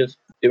 I'm just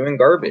doing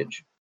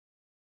garbage.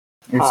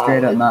 You're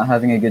straight up not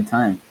having a good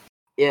time.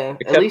 Yeah.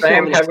 Except At least I you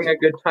am have an having a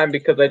good time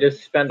because I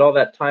just spend all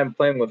that time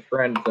playing with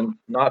friends and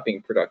not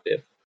being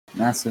productive.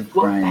 Massive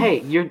Well, Brian.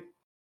 hey, you're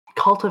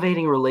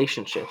cultivating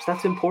relationships.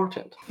 That's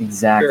important,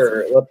 Exactly.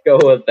 Sure, let's go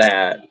with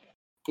that.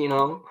 you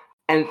know.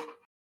 And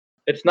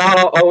It's not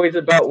always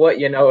about what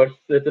you know,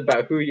 it's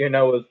about who you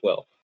know as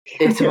well.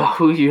 it's about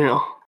who you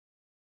know.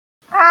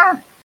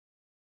 Ah.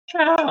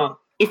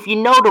 If you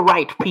know the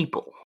right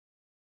people.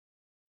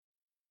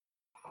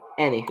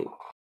 Anywho,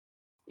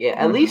 yeah.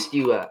 At least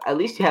you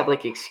have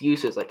like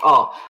excuses like,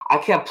 oh, I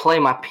can't play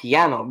my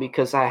piano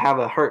because I have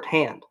a hurt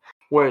hand.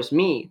 Whereas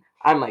me,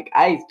 I'm like,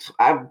 I'm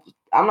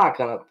not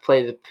gonna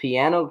play the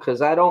piano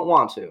because I don't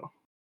want to.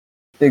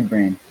 Big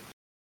brain.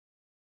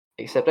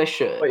 Except I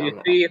should. But you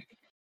see,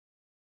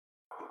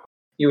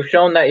 you've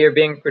shown that you're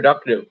being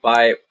productive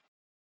by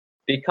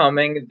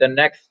becoming the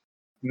next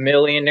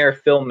millionaire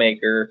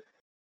filmmaker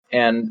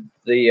and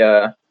the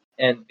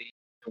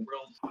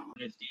world's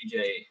greatest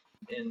DJ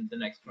in the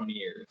next 20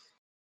 years.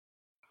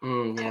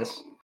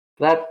 Yes.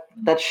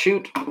 That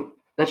shoot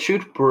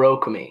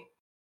broke me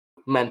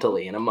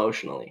mentally and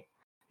emotionally.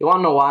 You want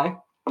to know why?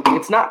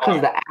 It's not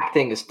because the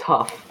acting is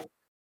tough.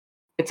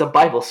 It's a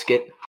Bible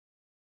skit.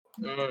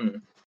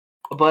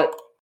 But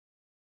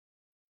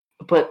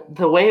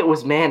the way it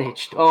was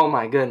managed, oh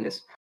my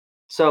goodness.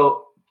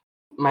 So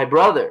my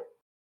brother,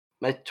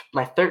 my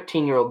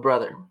 13-year-old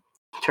brother,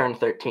 turned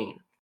 13.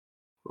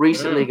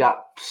 Recently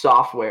got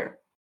software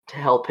to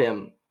help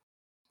him,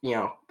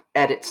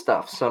 edit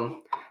stuff.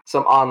 Some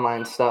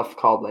online stuff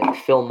called like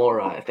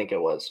Filmora, I think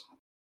it was.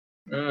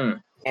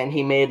 And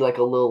he made like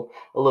a little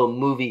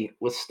movie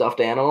with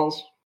stuffed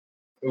animals.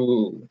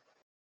 Ooh.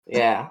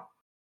 Yeah.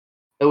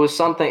 It was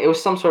some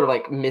sort of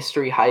like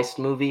mystery heist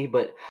movie,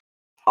 but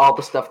all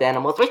the stuffed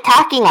animals were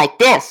talking like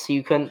this, so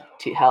you couldn't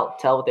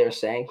tell what they were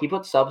saying. He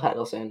put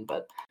subtitles in,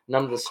 but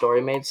none of the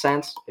story made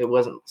sense. It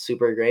wasn't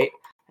super great.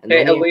 And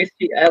hey, at least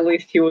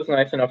he was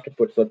nice enough to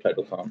put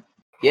subtitles on.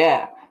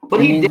 Yeah,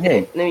 but he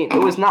did. I mean, it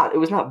was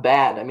not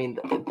bad. I mean,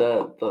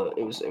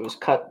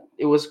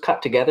 it was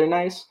cut together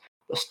nice.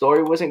 The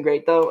story wasn't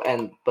great though,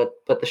 but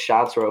the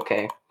shots were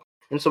okay.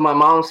 And so my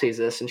mom sees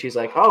this and she's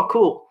like, "Oh,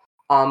 cool.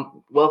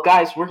 Well,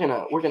 guys, we're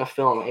gonna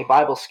film a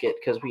Bible skit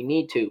because we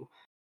need to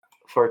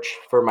for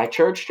my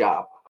church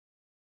job."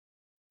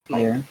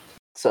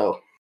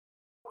 So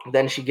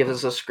then she gives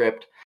us a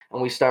script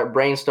and we start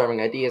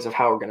brainstorming ideas of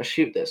how we're gonna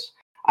shoot this.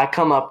 I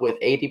come up with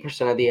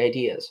 80% of the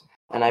ideas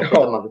and I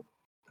put them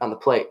on the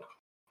plate.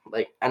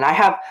 And I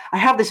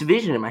have this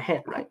vision in my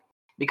head, right?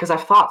 Because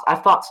I've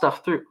thought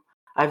stuff through.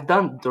 I've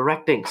done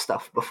directing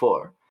stuff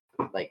before,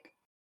 like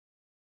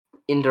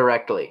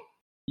indirectly.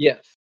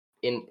 Yes.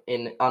 In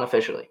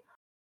unofficially.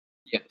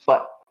 Yes.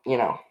 But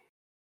and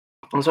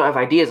so I have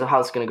ideas of how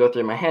it's going to go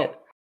through my head,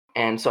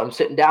 and so I'm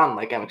sitting down,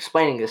 like I'm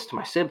explaining this to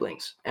my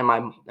siblings and my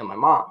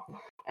mom,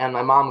 and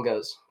my mom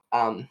goes,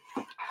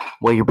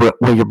 "Well, your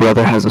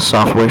brother has a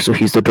software, so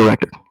he's the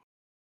director."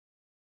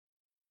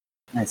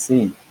 I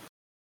see.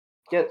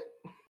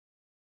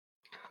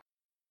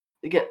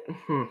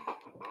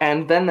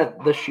 And then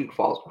the shoot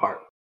falls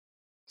apart.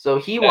 So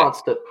he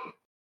wants to.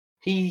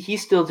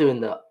 He's still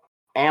doing the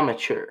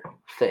amateur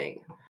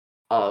thing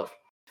of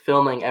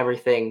filming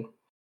everything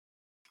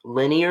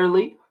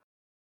linearly,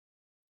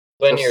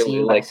 so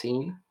scene by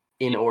scene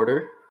in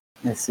order.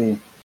 I see.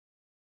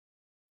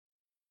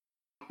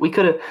 We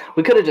could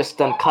have just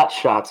done cut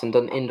shots and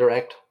done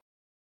indirect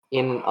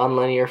in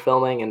unlinear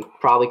filming, and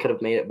probably could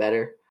have made it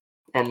better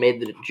and made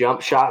the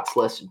jump shots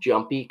less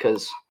jumpy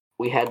because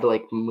we had to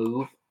like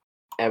move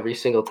every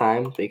single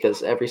time,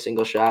 because every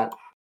single shot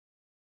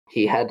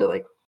he had to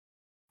like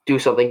do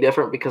something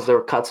different because there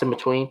were cuts in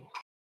between.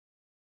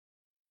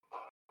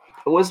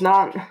 It was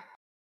not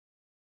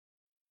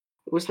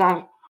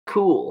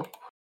cool.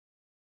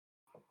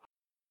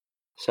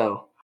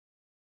 So,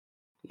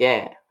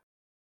 yeah.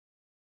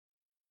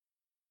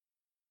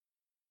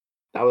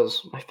 That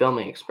was my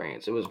filming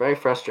experience. It was very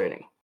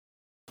frustrating.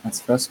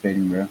 That's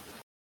frustrating, bro.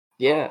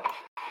 Yeah.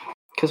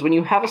 Because when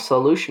you have a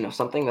solution of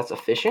something that's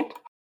efficient,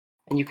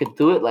 and you could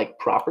do it like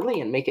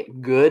properly and make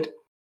it good,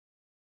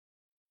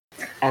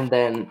 and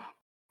then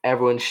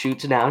everyone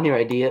shoots down your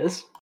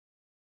ideas.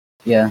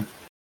 Yeah.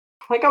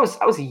 Like I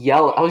was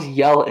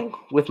yelling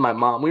with my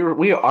mom. We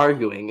were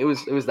arguing. It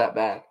was that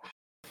bad.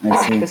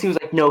 Because he was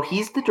like, "No,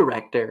 he's the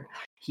director.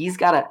 He's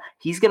gonna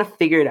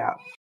figure it out."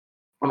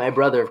 And my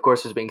brother, of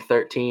course, was being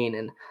 13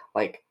 and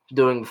like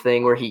doing the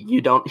thing where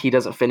he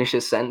doesn't finish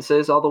his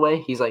sentences all the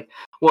way. He's like,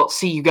 "Well,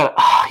 see, you got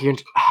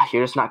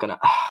you're just not gonna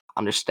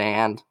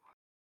understand."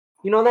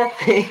 You know that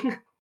thing?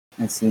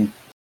 I see.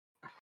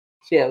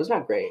 Yeah, it was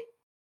not great.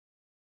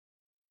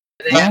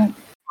 Yeah, fine,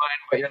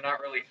 but you're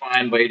not really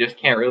fine, but you just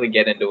can't really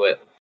get into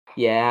it.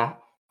 Yeah.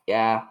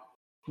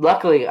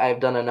 Luckily, I've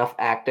done enough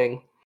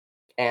acting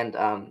and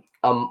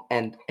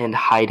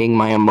hiding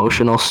my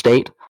emotional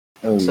state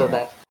so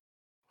that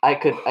I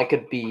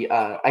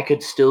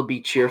could still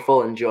be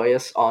cheerful and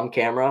joyous on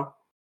camera.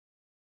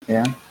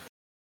 Yeah.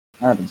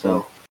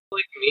 So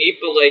like me,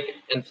 but like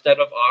instead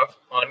of off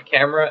on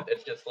camera,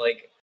 it's just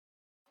like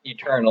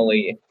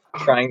eternally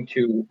trying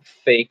to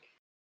fake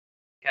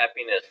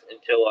happiness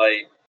until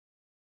I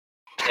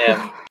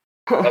am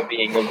a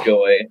being of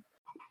joy.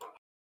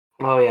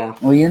 Oh yeah.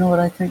 Well, you know what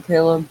I think,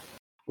 Caleb?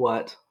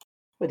 What?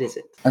 What is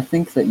it? I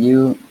think that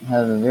you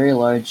have a very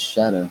large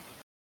shadow,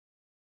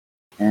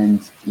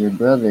 and your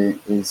brother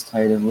is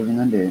tired of living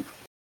under it.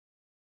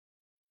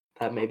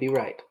 That may be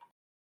right.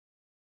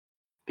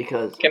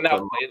 Because Can now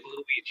play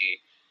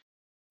Luigi.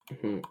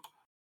 Mm-hmm.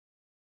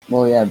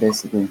 Well, yeah,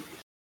 basically.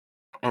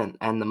 And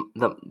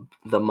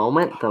the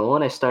moment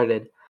I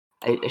started,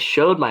 I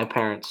showed my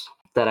parents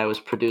that I was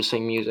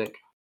producing music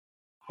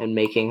and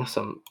making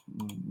some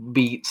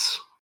beats.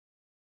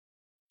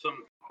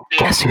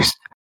 Guess who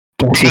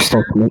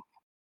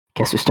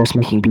Guess who starts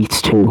making beats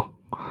too?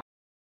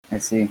 I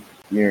see.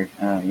 You're,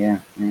 yeah,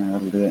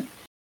 that'll do it.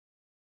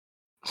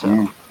 So,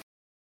 Yeah.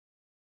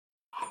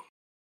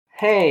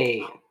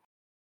 hey,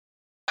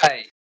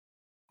 Hi.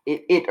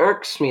 it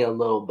irks me a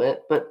little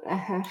bit, but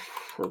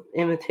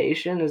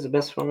imitation is the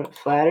best form of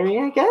flattery,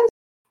 I guess.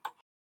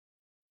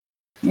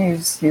 Yeah, you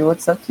just see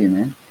what's up to you,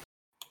 man.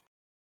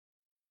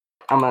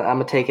 I'm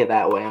gonna take it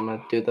that way. I'm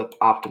gonna do the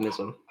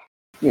optimism.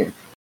 Here.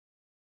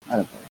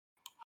 Out of there.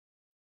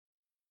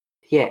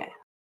 Yeah.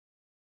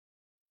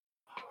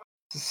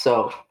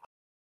 So,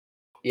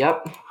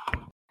 yep.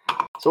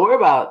 So we're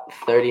about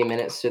 30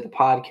 minutes to the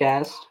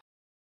podcast.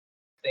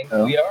 Think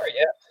Oh. we are,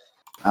 yeah.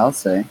 I'll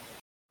say.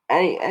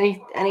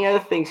 Any other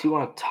things you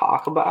want to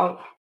talk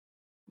about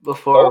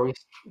before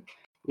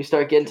we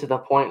start getting to the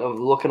point of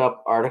looking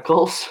up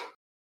articles?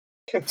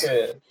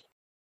 Good.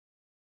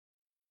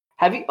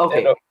 Have you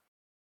okay?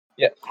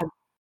 Yes.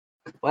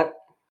 What?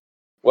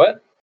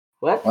 What?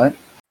 What? What?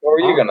 What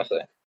were you Oh. gonna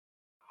say?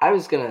 I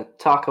was gonna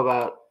talk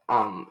about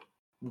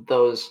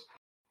those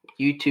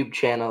YouTube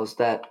channels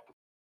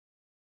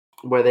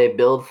where they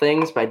build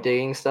things by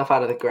digging stuff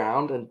out of the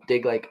ground and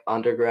dig like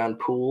underground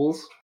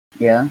pools.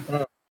 Yeah?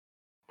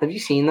 Have you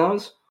seen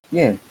those?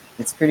 Yeah,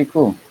 it's pretty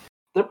cool.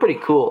 They're pretty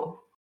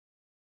cool.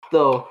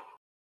 Though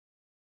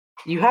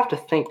you have to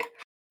think,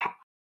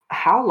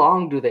 how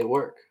long do they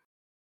work?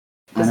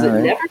 Because I know, it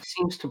right? never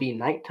seems to be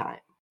nighttime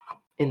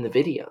in the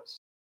videos.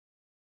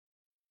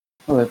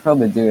 Well, they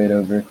probably do it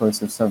over a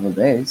course of several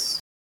days.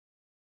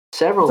 It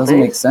Several doesn't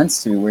make days.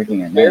 sense to be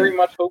working at Very night.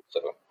 much hope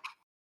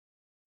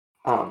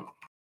so.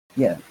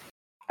 Yeah.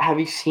 Have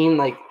you seen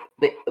like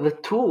the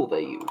tool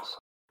they use?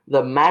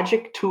 The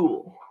magic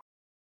tool.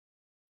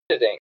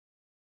 Kidding.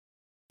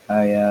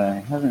 I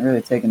haven't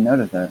really taken note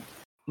of that.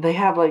 They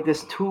have like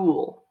this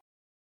tool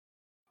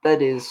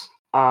that is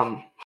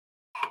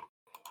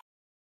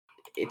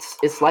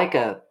it's like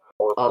a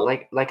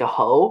like a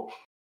hoe.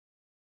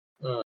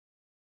 Mm.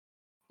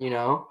 You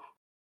know?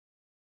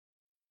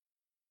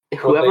 What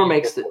Whoever they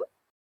makes use it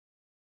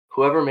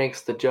whoever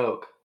makes the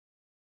joke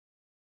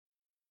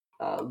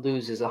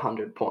loses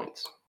 100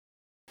 points.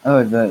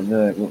 Oh,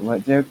 the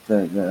what joke?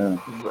 The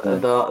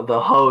The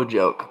hoe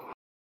joke.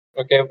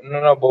 for. Okay,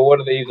 no, but what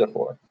do they use it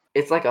for?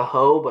 It's like a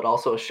hoe, but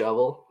also a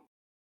shovel.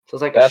 So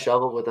it's like a That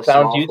shovel with a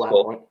sounds small flat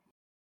useful. point.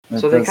 that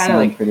So they does kinda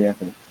sound like- pretty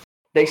epic.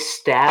 They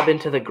stab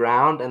into the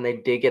ground and they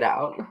dig it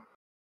out.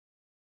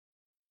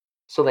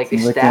 So like they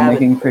Seems like they're stab.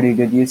 making pretty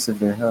good use of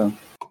their hoe.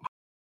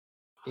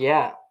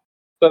 Yeah.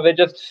 So they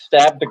just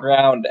stab the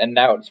ground and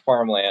now it's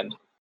farmland.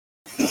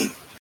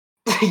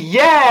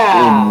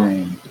 Yeah. Good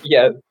brain.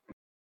 Yeah.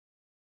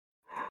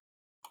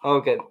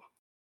 Okay.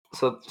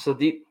 So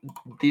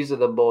these are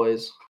the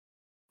boys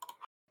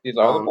These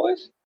are the Um,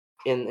 boys?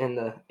 in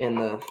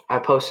the. I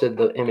posted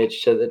the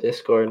image to the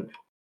Discord.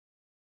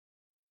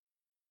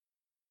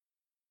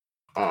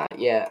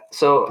 Yeah.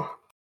 So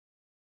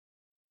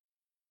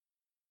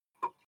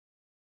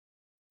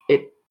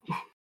it.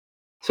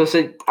 So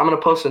I'm gonna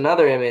post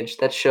another image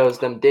that shows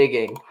them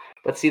digging,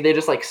 but see they're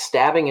just like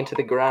stabbing into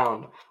the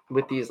ground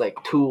with these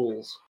like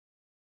tools,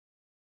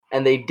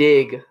 and they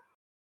dig.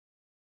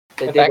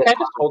 They Is dig that a guy ton.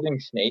 just holding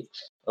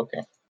snakes?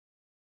 Okay.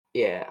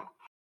 Yeah,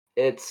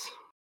 it's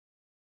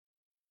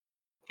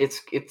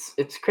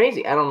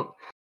crazy. I don't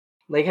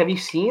like. Have you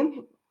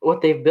seen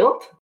what they've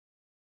built?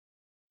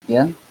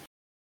 Yeah.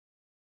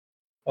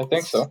 I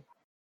think so.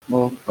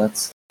 Well,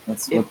 that's what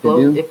they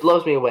Blows do. it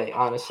blows me away,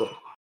 honestly.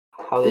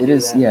 How they It do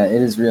is. that. Yeah, it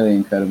is really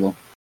incredible.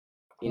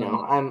 You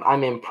know,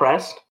 I'm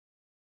impressed.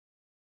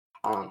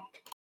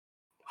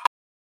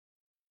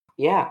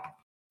 Yeah,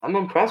 I'm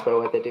impressed by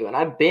what they do, and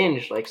I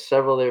binged like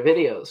several of their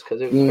videos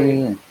because it was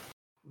Yeah.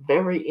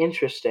 very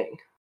interesting.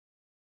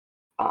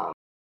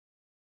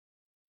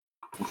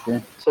 For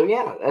sure. So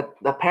yeah,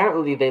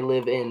 apparently they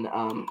live in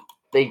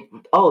they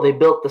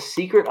built the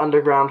secret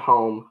underground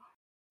home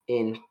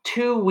in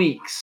 2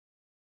 weeks,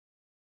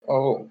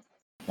 Oh.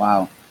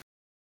 Wow.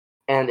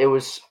 and it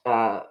was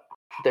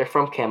they're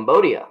from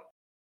Cambodia,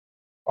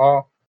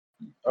 Oh.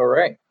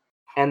 Alright.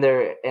 and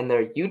their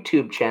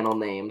YouTube channel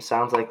name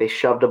sounds like they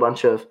shoved a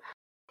bunch of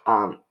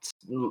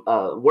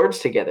words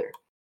together.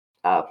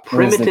 What is the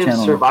Primitive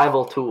channel?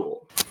 survival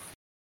tool.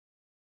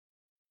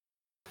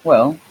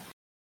 Well,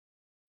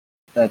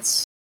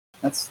 that's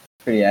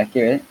pretty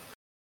accurate.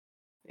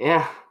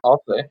 Yeah.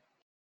 I'll say.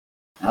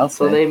 I'll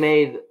So say. they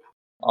made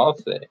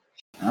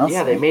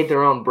they made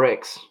their own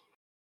bricks.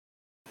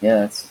 Yeah,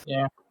 that's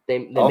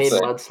They I'll made say.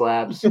 mud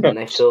slabs and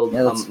they filled.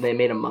 Yeah, that's- They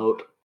made a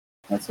moat.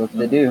 that's what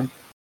they do.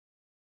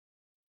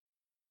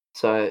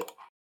 So,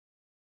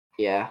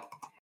 yeah,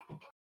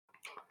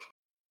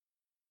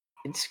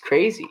 it's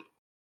crazy.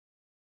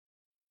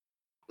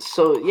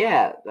 So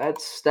yeah,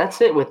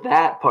 that's it with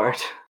that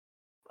part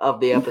of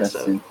the episode.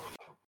 Interesting.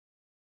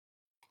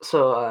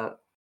 So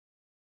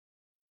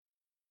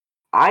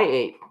I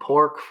ate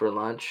pork for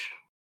lunch.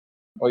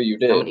 Oh, you I'm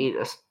did.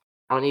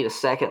 gonna eat a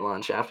second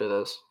lunch after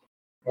this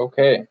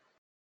Okay.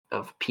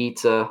 of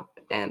pizza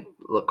and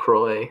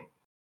LaCroix.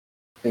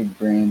 Big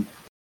brain.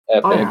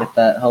 Epic. Oh, yeah. Get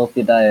that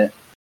healthy diet.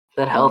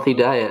 That healthy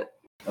diet.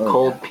 Oh,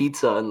 Cold yeah.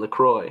 pizza and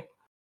LaCroix.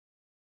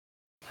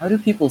 How do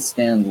people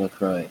stand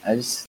LaCroix? I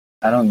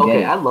don't get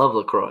Okay, it. I love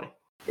LaCroix.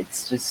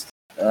 It's just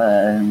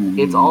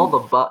It's all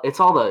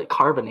the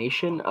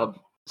carbonation of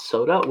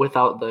soda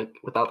without the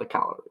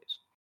calories.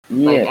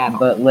 yeah, at all.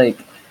 but like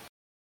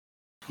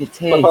it But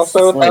tastes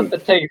also without like the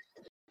taste.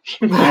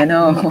 I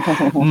know.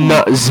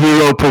 No,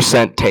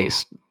 0%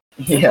 taste.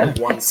 Yeah, There's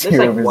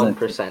 0%.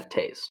 1%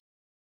 taste.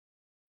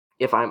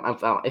 If I'm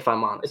It's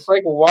honest.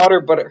 like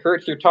water, but it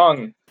hurts your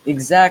tongue.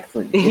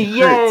 Exactly. It Yay!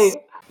 hurts.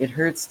 It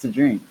hurts to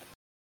drink.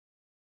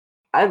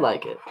 I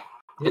like it.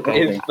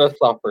 Okay. It's the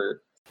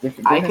suffer.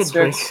 I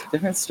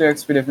Different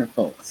strokes for different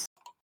folks.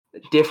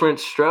 Different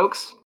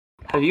strokes.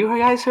 Have you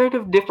guys heard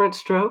of different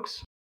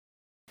strokes?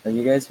 Have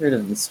you guys heard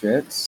of the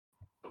Strokes?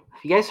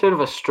 Have you guys heard of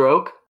a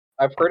stroke?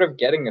 I've heard of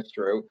getting a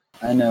stroke.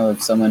 I know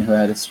of someone who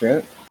had a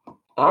stroke.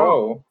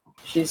 Oh,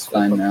 She's that's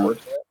fine now.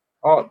 unfortunate.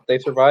 Oh, they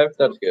survived?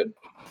 That's good.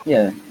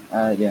 Yeah,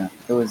 yeah.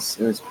 It was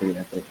pretty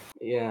epic.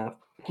 Yeah.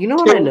 You know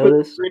what I It was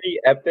noticed? pretty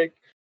epic.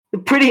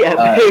 Pretty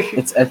epic.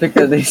 It's epic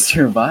that they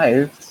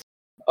survived.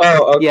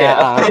 Oh, okay.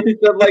 Yeah, I thought you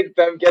said like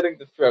them getting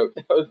the stroke.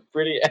 That was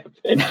pretty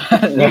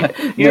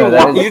epic.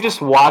 You're just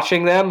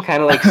watching them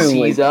kind of like Like,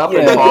 seize up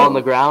and yeah. fall on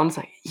the ground. It's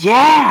like,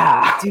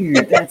 yeah!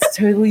 Dude, that's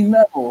totally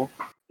metal.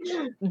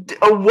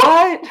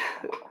 What?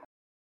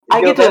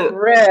 I get that's to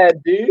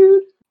rad,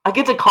 dude. I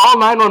get to call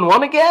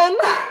 911 again?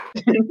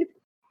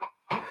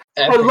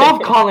 I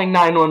love calling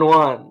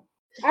 911.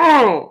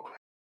 Oh.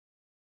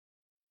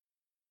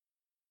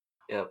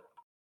 Yep.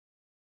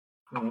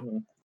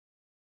 Mhm.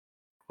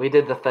 We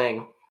did the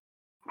thing.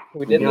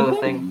 We did You know the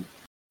the thing. thing?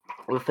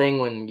 The thing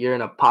when you're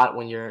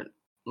when you're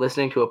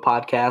listening to a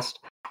podcast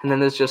and then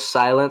there's just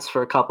silence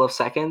for a couple of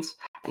seconds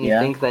and you Yeah.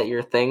 think that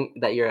your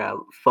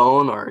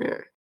phone or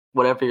your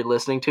whatever you're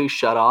listening to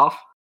shut off.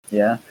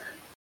 Yeah,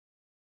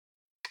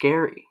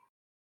 Scary.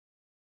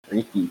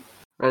 freaky.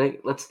 Ready?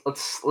 Let's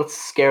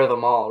scare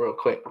them all real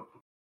quick.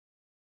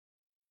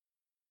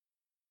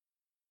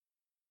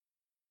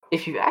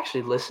 If you've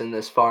actually listened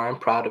this far, I'm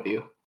proud of you.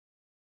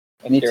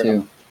 Me Let's hear too.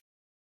 them.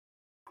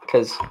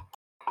 Because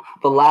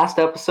the last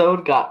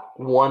episode got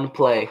 1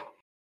 play.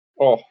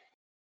 Oh,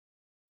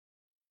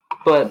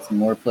 But That's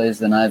more plays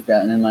than I've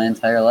gotten in my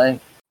entire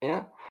life.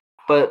 yeah.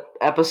 But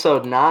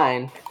episode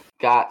 9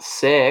 got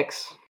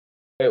 6.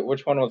 wait,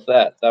 which one was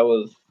that? That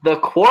was. The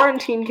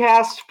Quarantine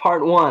Cast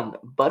Part 1,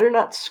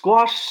 Butternut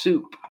Squash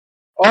Soup.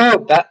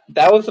 Oh,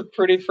 that was a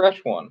pretty fresh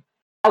one.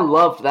 I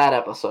loved that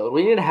episode.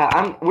 We're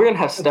gonna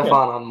have Stefan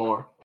on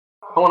more.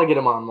 I want to get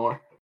him on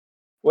more.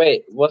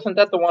 Wait, wasn't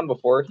that the one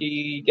before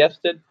he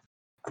guested?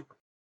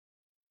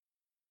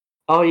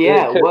 Oh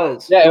yeah, it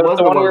was. Yeah, it was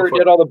the one where we before.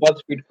 did all the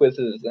BuzzFeed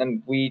quizzes,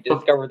 and we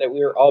discovered that we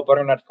were all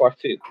butternut squash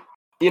too.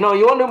 You know,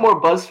 you want to do more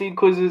BuzzFeed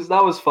quizzes?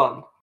 That was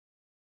fun.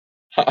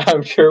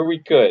 I'm sure we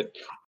could.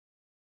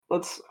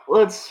 Let's.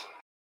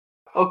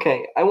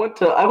 Okay, I went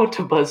to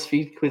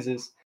BuzzFeed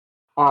quizzes.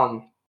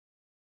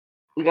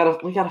 We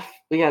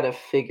gotta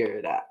figure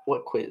it out.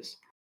 What quiz?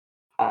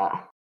 I'm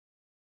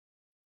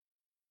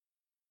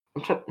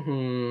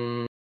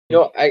trying.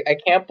 Yo, I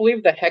can't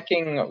believe the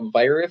hecking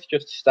virus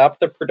just stopped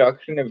the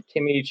production of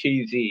Timmy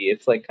Cheesy.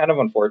 It's like kind of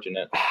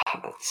unfortunate.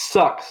 It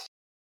sucks.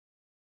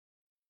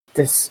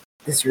 This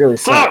really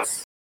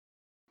sucks.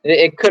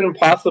 It couldn't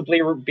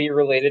possibly be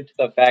related to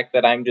the fact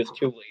that I'm just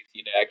too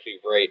lazy to actually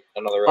write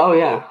another episode. Oh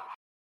yeah.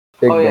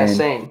 Big yeah, brain.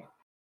 same.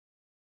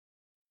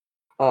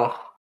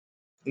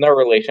 No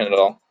relation at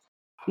all.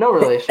 No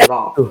relation at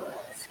all. Ooh,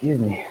 excuse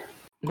me.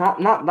 Not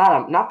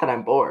that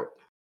I'm bored.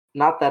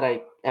 Not that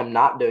I am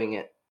not doing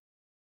it.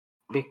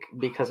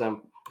 Because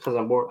I'm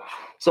bored.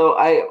 So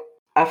I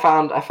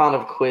found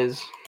a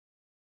quiz.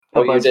 A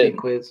you BuzzFeed did?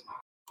 quiz.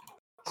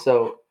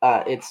 So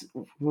it's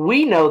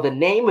we know the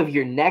name of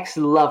your next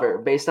lover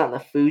based on the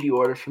food you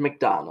ordered from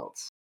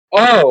McDonald's.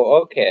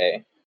 Oh,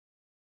 okay.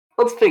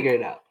 Let's figure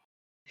it out.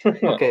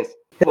 Okay.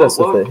 Hit us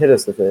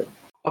with it.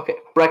 Okay,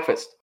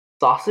 breakfast.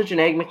 Sausage and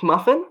egg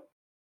McMuffin,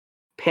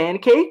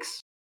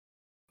 pancakes,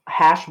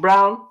 hash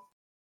brown,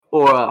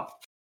 or a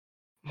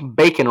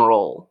bacon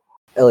roll.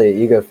 Elliot,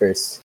 you go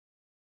first.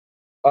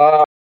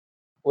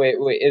 Wait,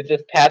 is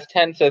this past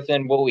tense as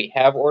in what we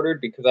have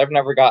ordered? Because I've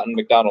never gotten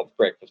McDonald's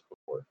breakfast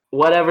before.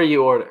 Whatever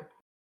you order.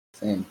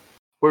 Same.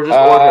 We're just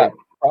ordering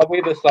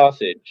Probably the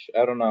sausage.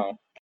 I don't know.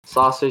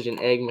 sausage and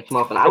egg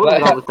McMuffin. I would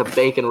have gone with the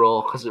bacon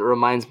roll because it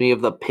reminds me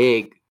of the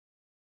pig.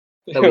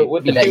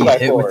 With the That you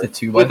hit 2x4. with the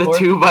 2x4? With the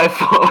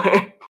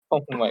 2x4.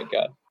 Oh my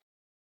god.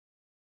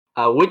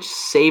 Which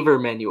savor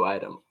menu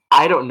item?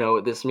 I don't know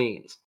what this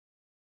means.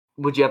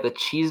 Would you have the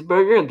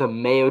cheeseburger, the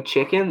mayo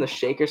chicken, the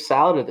shaker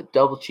salad, or the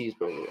double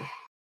cheeseburger?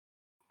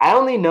 I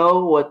only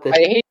know what the... I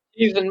hate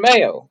cheese and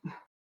mayo.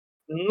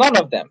 None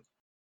of them.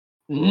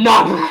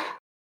 None!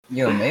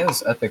 Yo,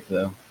 mayo's epic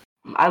though.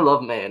 I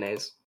love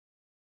mayonnaise.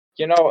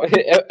 You know,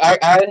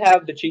 I'd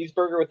have the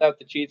cheeseburger without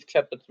the cheese,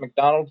 except it's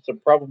McDonald's, so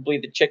probably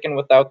the chicken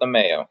without the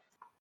mayo.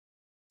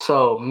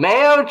 So,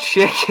 mayo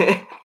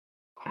chicken.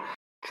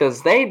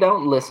 Because they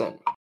don't listen.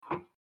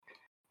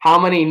 How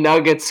many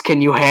nuggets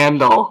can you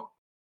handle?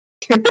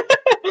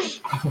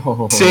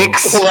 Oh.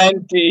 6,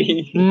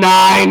 20.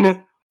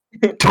 9,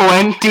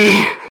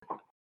 20.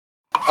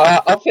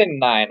 I'll say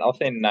 9. I'll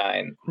say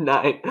 9.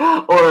 9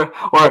 or If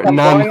I'm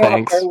none, going on a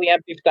thanks. fairly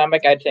empty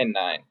stomach, I'd say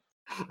 9.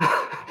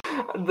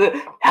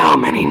 How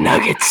many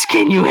nuggets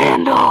can you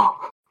handle?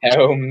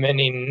 How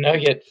many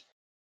nuggets?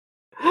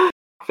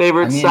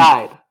 Favorite I mean,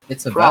 side?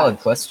 It's a Fries. valid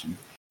question.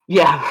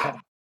 Yeah.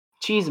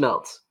 Cheese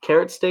melts,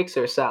 carrot sticks,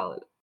 or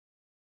salad?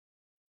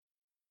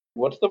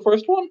 What's the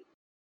first one?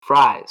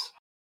 Fries.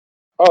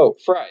 Oh,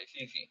 fries.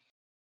 Easy.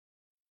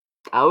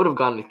 I would have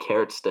gone with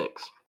carrot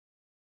sticks.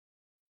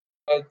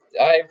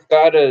 I've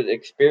got an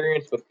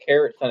experience with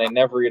carrots and I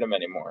never eat them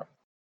anymore.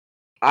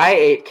 I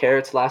ate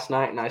carrots last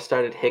night and I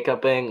started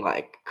hiccuping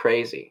like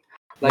crazy.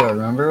 Like, Yo,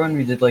 remember when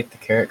we did like the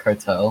carrot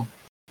cartel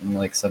in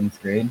like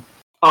 7th grade?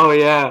 oh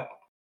yeah,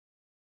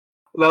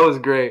 that was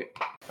great.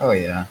 Oh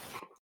yeah.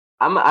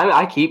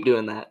 I keep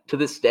doing that to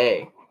this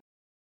day.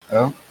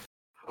 Oh.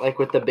 Like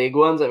with the big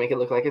ones, I make it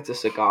look like it's a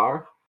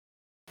cigar.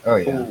 Oh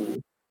yeah.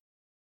 Ooh.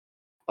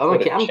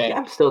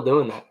 I'm still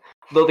doing that.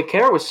 Though the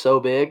carrot was so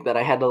big that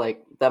I had to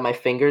that my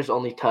fingers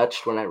only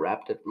touched when I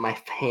wrapped my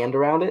hand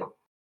around it,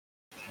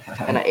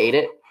 and I ate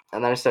it,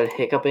 and then I started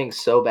hiccuping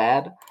so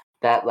bad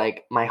that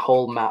like my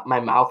whole my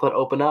mouth would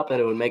open up and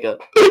it would make a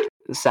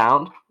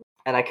sound,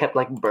 and I kept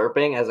like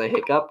burping as I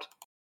hiccuped.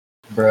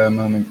 Bruh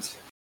moment.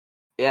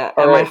 Yeah,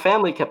 All and my right.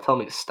 family kept telling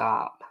me to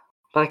stop,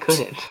 but I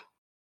couldn't.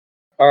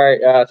 All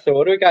right. So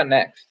what do we got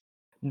next?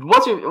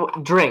 What's your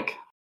drink?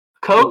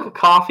 Coke, Ooh.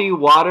 coffee,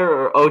 water,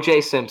 or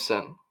OJ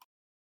Simpson?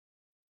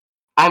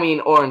 I mean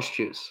orange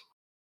juice.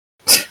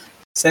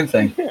 Same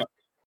thing.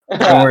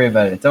 Don't worry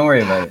about it. Don't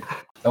worry about it.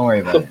 Don't worry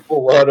about The it.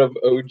 blood of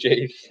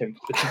O.J. Simpson.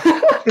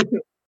 Guys,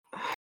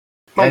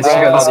 My check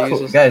out grandfather this cool,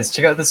 uses- guys,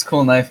 check out this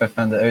cool knife I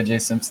found at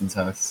OJ Simpson's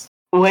house.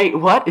 Wait,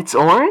 what? It's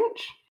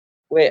orange?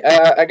 Wait,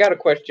 I got a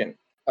question.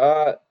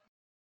 Coke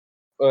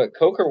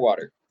or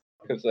water?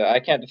 Because I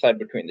can't decide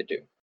between the two.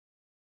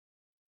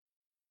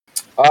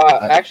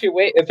 Actually,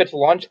 wait. If it's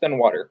lunch, then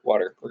water.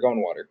 Water. We're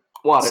going water.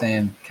 Water.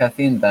 Same.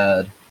 Caffeine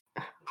bad.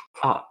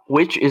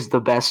 Which is the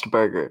best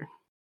burger?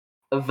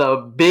 The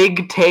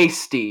Big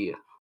Tasty,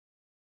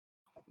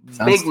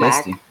 Sounds Big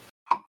Mac, tasty.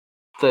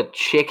 the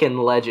Chicken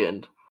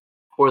Legend,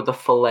 or the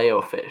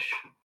Filet-O-Fish?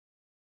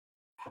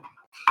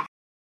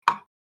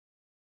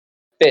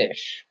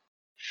 Fish.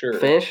 Sure.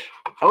 Fish?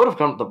 I would have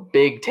gone with the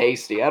Big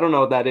Tasty. I don't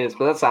know what that is,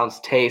 but that sounds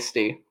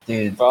tasty.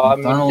 Dude, Well, I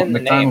mean, it's in the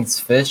McDonald's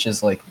fish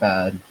is like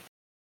bad.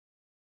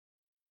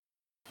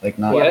 Like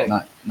What?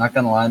 not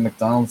gonna lie,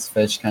 McDonald's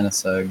fish kind of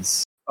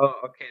sucks. Oh,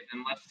 okay.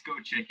 Then let's go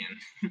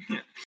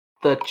chicken.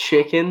 The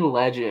Chicken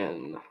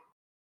Legend.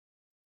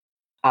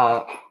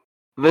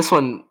 This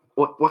one.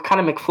 What kind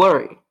of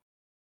McFlurry?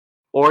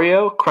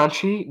 Oreo,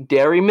 crunchy,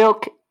 dairy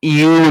milk.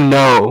 You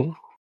know.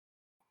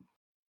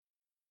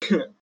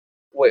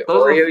 Wait,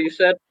 Those are- Oreo? You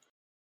said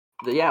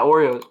Yeah,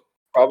 Oreo.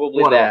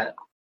 probably One of that.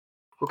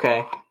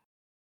 Okay.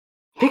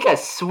 Pick a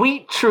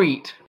sweet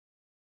treat.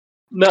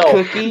 No.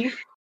 Cookie,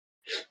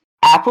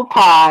 apple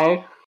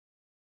pie,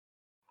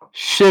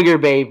 sugar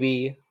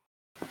baby,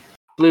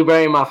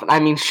 blueberry muffin. I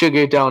mean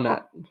sugar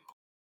donut.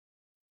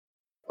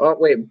 Oh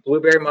wait,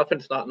 blueberry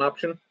muffin's not an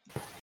option.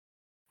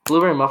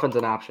 Blueberry muffin's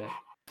an option.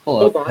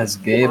 Hold Hold up, on, has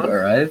hold Gabe on.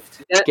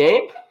 arrived?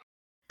 Gabe?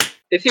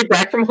 Is he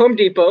back from Home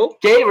Depot?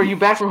 Gabe, are you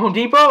back from Home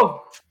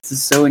Depot? This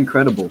is so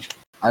incredible.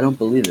 I don't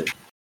believe it.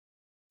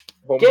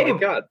 Oh my Gabe.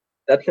 god,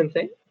 that's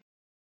insane.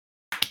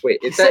 Wait,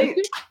 is Say- that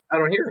insane? I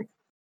don't hear him.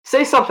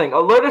 Say something.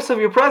 Alert us of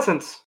your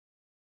presence.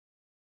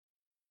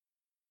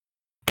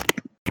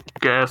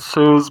 Guess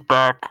who's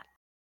back?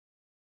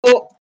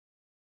 Oh,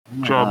 Oh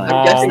my Jamal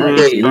God. guessing Isn't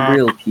that Gabe.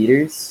 Gabriel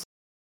Peters?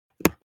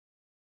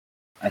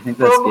 I think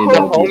that's From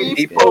Gabriel Home Peters.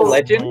 Depot guys.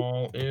 legend?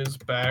 Jamal is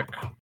back.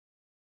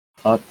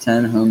 Top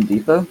 10 Home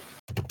Depot?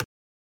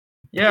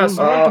 Yeah,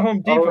 so I went to Home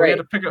Depot. We alright. had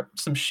to pick up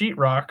some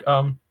sheetrock.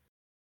 Some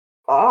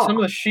Oh.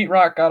 of the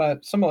sheetrock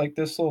got some of like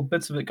this little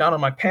bits of it got on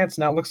my pants.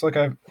 Now it looks like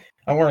I'm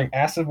wearing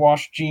acid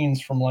wash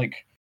jeans from like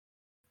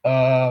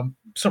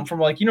something from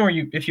like where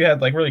if you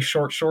had like really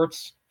short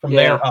shorts from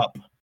Yeah. there up.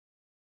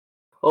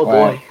 Oh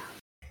Wow. boy.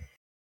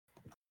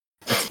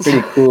 It's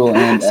pretty cool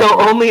and So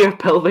epic. only your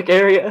pelvic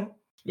area?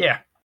 Yeah.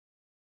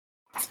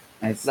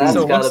 I see. That's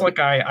So it gotta looks be- like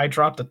I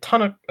dropped a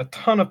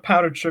ton of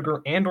powdered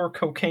sugar and or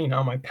cocaine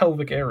on my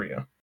pelvic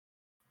area.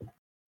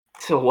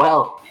 So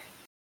well.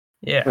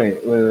 Yeah.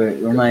 Wait.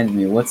 Remind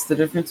me, what's the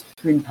difference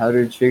between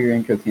powdered sugar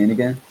and cocaine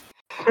again?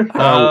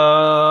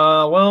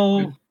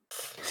 Well,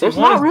 There's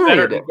one not is really.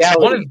 better. Yeah,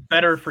 One is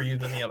better for you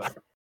than the other.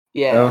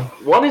 Yeah.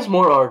 One is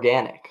more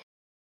organic.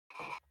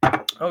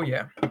 Oh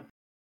yeah.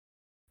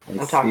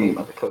 I'm talking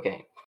about the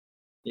cocaine.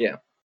 Yeah.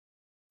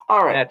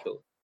 All right. Naturally.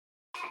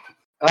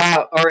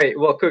 All right.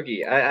 Well,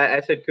 Cookie.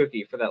 I said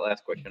Cookie for that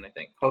last question. I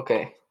think.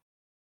 Okay.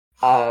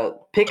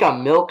 Pick a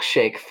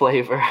milkshake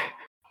flavor.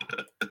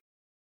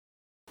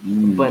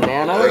 Mm.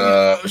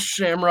 Banana.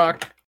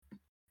 Shamrock.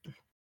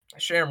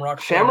 Shamrock.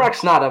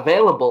 Shamrock's not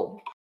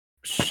available.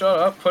 Shut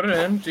up. Put it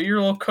in. Do your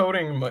little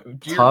coding.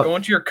 Go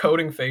into your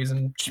coding phase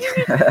and.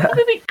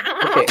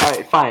 Okay, all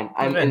right, fine.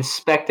 I'm Then-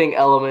 inspecting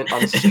element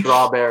on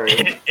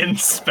strawberry.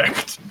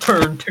 Inspect.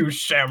 Turn to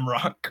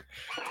Shamrock.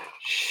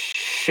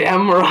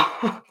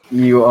 Shamrock.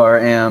 You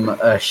am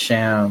a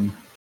sham.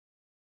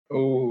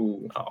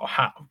 Ooh. Oh,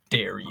 how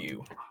dare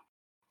you!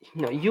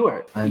 No, you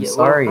are. I'm yeah,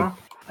 sorry. well,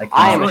 I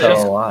I am can't a tell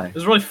sham. a lie. It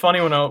was really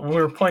funny when we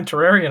were playing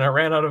Terraria and I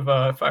ran out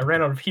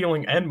of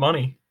healing and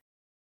money.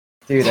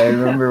 Dude, I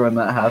remember when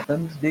that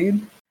happened,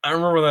 dude. I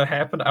remember when that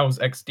happened. I was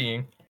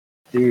XDing.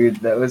 Dude,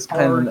 that was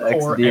kind of an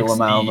Hardcore XD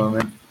Lamau XD.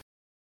 moment.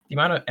 The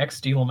amount of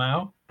XD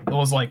Lamau, it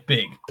was like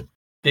big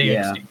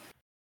Yeah. XD.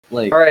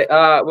 Like, All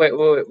right. Wait.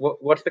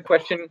 What's the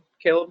question,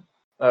 Caleb?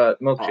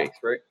 Milkshakes,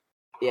 right?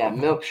 Yeah,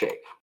 milkshake.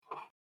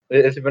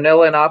 Is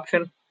vanilla an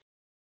option?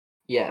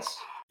 Yes.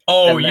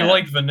 Oh, Then you that.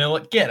 like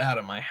vanilla? Get out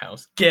of my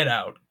house! Get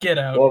out! Get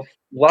out! Well,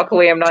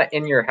 luckily I'm not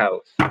in your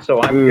house,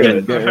 so I'm Ooh.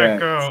 good. Get the get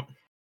heck wrecked.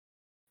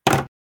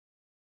 out!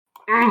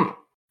 Mm.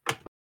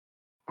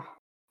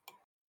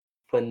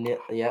 Vanilla.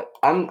 Yep.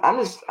 I'm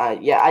just.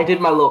 Yeah, I did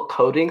my little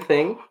coding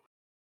thing,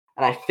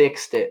 and I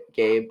fixed it,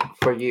 Gabe,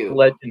 for you.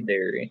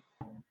 Legendary.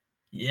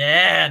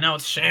 Yeah, now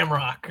it's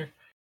Shamrock.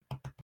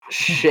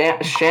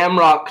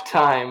 Shamrock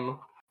time.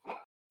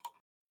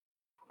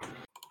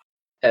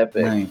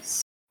 Epic.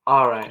 nice.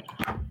 All right.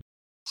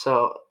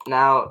 So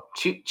now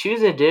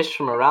choose a dish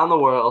from around the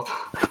world.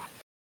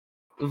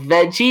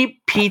 Veggie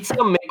pizza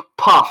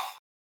McPuff.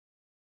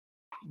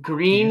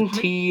 Green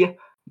Excuse tea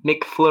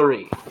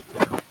McFlurry.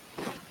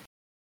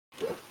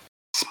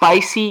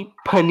 Spicy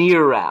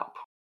paneer wrap.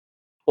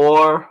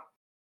 Or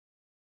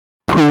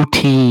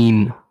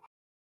poutine.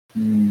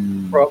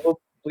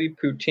 Probably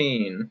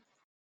poutine.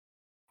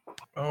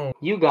 Oh,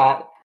 You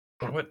got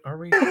what are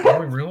we? Are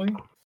we really?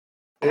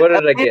 What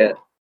did I get?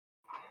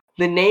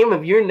 the name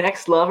of your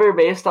next lover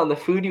based on the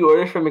food you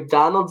ordered from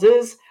McDonald's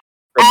is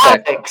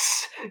Rebecca.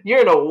 Alex. You're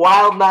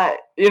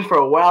in for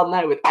a wild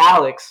night with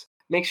Alex.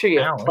 Make sure you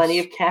have Alex. plenty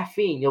of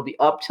caffeine. You'll be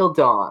up till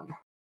dawn.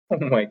 Oh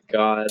my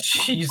god.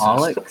 Jesus.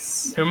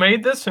 Alex? Who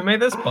made this? Who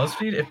made this?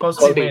 BuzzFeed? If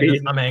BuzzFeed made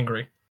this, BuzzFeed. I'm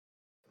angry.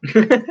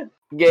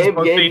 Gabe,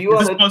 BuzzFeed? you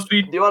Is this wanna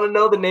BuzzFeed?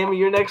 know the name of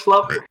your next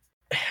lover?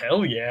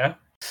 Hell yeah.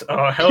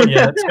 Oh hell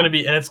yeah.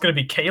 It's gonna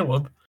be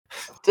Caleb.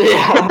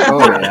 Yeah.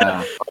 Oh,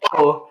 yeah.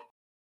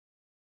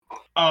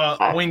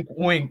 Oh, Wink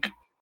wink.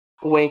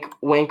 wink,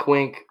 wink,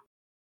 wink.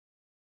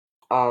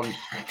 I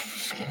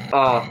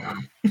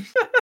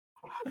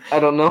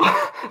don't know.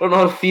 I don't know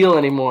how to feel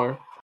anymore.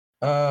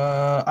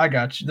 I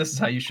got you. This is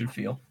how you should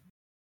feel.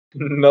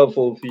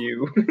 Nuzzle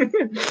view.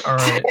 All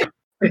right.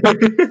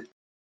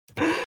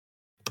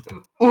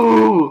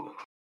 Ooh,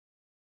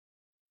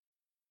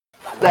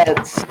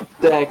 that's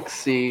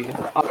sexy.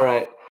 All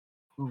right.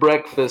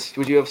 Breakfast.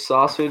 Would you have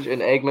sausage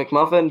and egg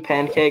McMuffin,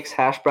 pancakes,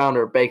 hash brown,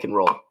 or bacon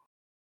roll?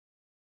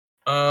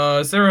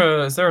 Is there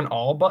an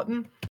all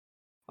button?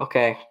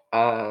 Okay.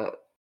 I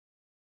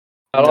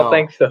don't No.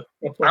 think so.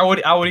 I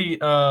would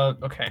eat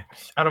okay.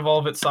 Out of all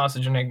of it,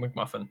 sausage and egg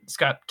McMuffin. It's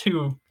got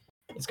two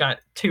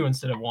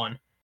instead of one.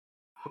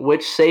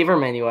 Which savor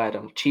menu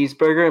item?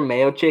 Cheeseburger,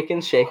 mayo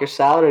chicken, shaker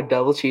salad, or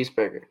double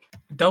cheeseburger?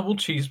 Double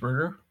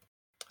cheeseburger.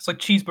 It's like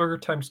cheeseburger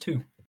times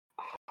 2.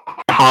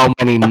 How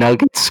many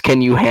nuggets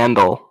can you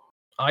handle?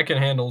 I can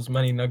handle as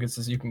many nuggets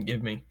as you can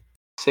give me.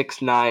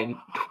 6, 9,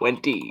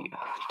 20.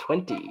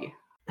 20.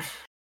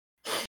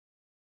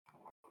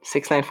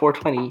 6, 9, 4,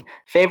 20.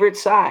 Favorite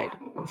side?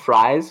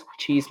 Fries,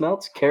 cheese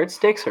melts, carrot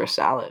sticks, or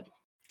salad?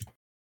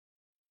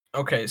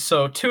 Okay,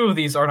 so 2 of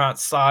these are not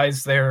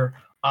sides, they're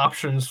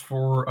options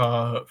for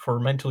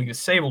mentally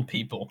disabled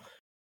people.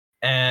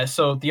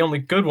 So the only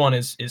good one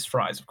is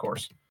fries, of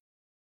course.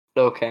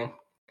 Okay.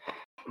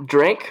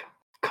 Drink,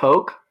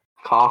 Coke,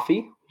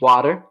 coffee,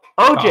 water,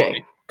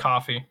 OJ.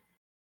 Coffee.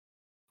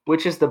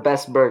 Which is the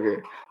best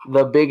burger?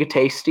 The Big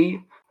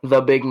Tasty,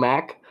 the Big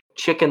Mac,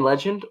 Chicken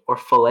Legend, or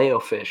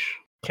Filet-O-Fish?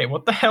 Okay,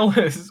 what the hell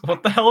is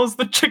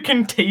the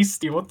chicken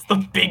tasty? What's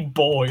the big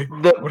boy?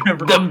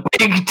 Whatever. The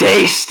Big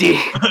Tasty.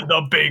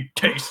 The big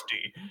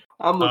tasty.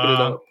 I'm looking it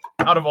up.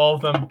 Out of all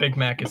of them, Big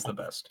Mac is the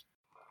best.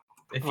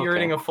 If you're Okay.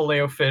 eating a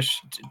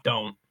Filet-O-Fish,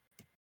 don't.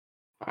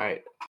 All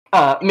right.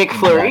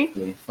 McFlurry,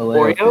 Exactly.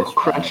 Oreo, Filet-O-Fish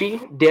vibe.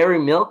 Crunchy, Dairy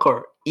Milk,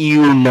 or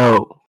you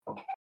know.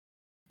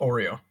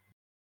 Oreo.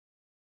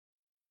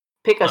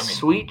 Pick a I mean-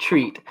 sweet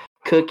treat: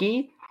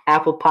 cookie,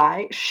 apple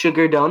pie,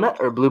 sugar donut,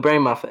 or blueberry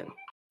muffin.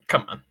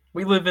 Come on.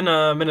 We live in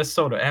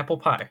Minnesota. Apple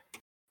pie.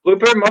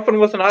 Blueberry muffin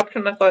was an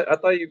option. I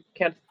thought you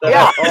can't.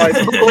 Yeah. Oh, I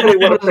totally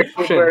would have It was an picked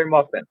blueberry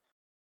muffin.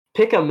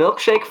 Pick a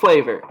milkshake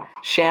flavor: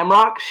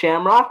 Shamrock,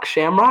 Shamrock,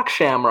 Shamrock,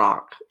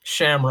 Shamrock.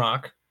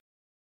 Shamrock.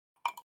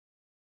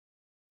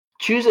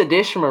 Choose a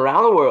dish from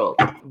around the world: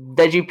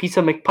 veggie pizza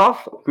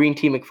McPuff, green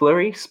tea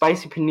McFlurry,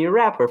 spicy paneer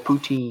wrap, or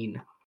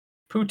poutine.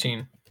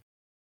 Poutine.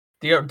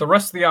 The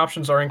rest of the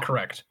options are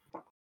incorrect.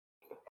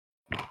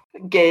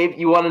 Gabe,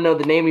 you want to know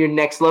the name of your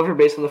next lover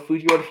based on the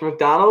food you ordered from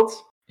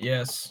McDonald's?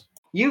 Yes.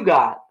 You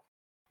got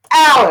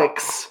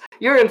Alex,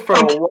 you're in for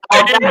a wild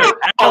ride.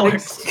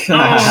 Alex.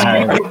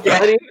 God.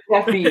 Spaghetti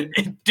Peppy,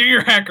 Do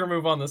your hacker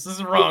move on this. This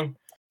is wrong.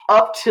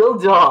 up till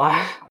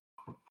dawn.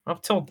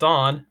 Up till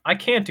dawn. I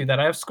can't do that.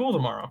 I have school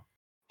tomorrow.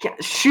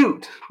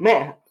 Shoot,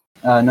 man.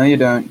 No, you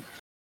don't.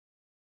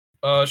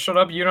 Shut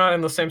up. You're not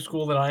in the same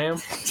school that I am.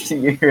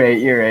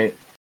 You're right.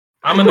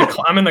 I'm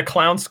in the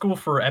clown school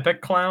for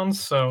epic clowns.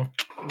 So.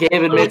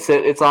 Gabe admits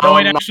it. It's all. No,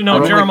 wait. Actually, no. I'm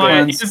in the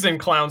Jeremiah clowns. is in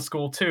clown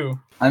school too.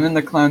 I'm in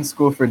the clown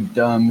school for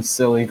dumb,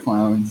 silly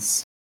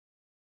clowns.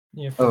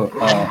 Yeah. Oh,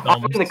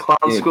 I'm in the clown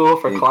Gabe, school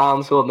for Gabe.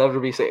 clowns who will never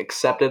be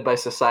accepted by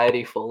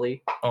society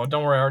fully. Oh,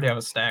 don't worry. I already have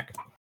a stack.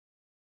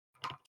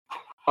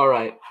 All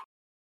right.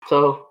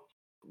 So,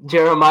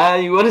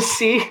 Jeremiah, you want to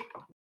see?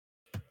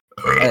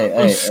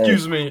 Hey,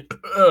 Excuse me.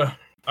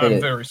 I'm Hey.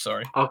 very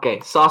sorry.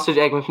 Okay, sausage,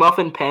 egg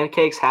McMuffin,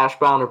 pancakes, hash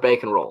brown, or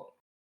bacon roll?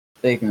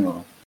 Bacon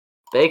roll.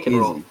 Bacon Easy.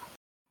 roll.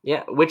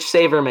 Yeah, which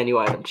savor menu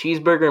item?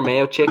 Cheeseburger,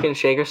 mayo chicken,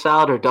 shaker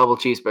salad, or double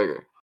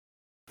cheeseburger?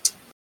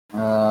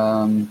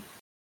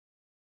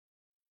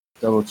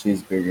 Double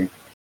cheeseburger.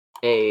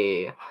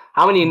 Hey,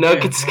 how many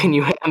nuggets can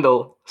you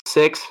handle?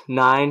 6,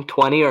 9,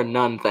 20, or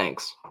none,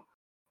 thanks?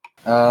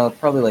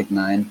 Probably like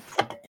 9.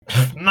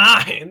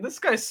 9. This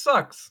guy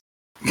sucks.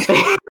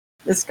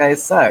 This guy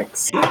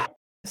sucks.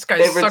 This guy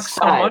Favorite sucks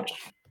so side? much.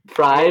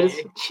 Fries,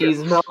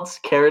 cheese melts,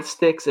 carrot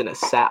sticks, and a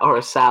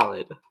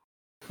salad.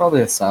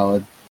 Probably a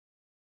salad.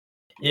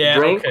 Yeah,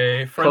 Drink,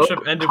 okay. Friendship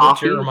Coke, ended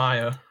coffee. with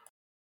Jeremiah.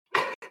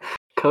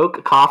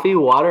 Coke, coffee,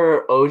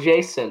 water, or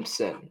OJ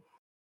Simpson?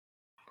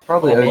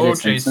 Probably O.J. OJ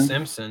Simpson.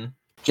 Simpson.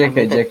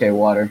 JK,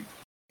 water.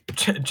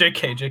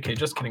 JK.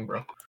 Just kidding,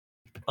 bro.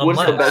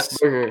 What's the best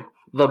burger?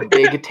 The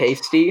Big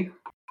Tasty,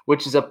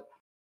 which is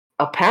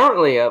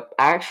apparently a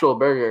actual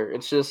burger.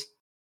 It's just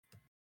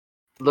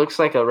looks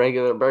like a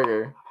regular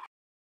burger.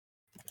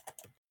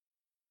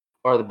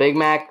 Or the Big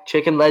Mac,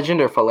 Chicken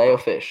Legend, or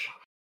Filet-O-Fish?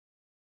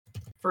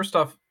 First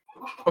off,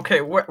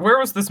 okay, where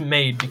was this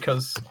made?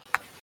 Because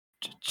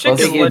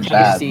Chicken BuzzFeed Legend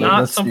bad, is but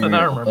not something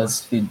I remember.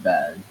 BuzzFeed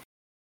bad.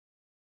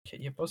 Okay,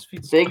 yeah,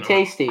 BuzzFeed's Big kinda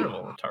Tasty. a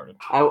little retarded.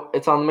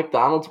 It's on the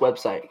McDonald's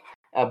website.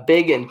 A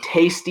big and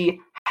tasty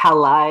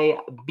halal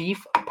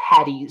beef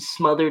patty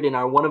smothered in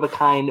our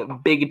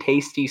one-of-a-kind Big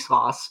Tasty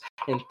sauce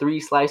and 3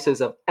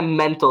 slices of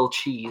Emmental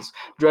cheese,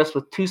 dressed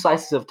with 2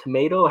 slices of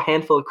tomato, a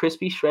handful of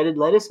crispy shredded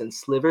lettuce, and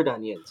slivered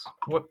onions.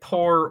 What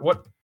poor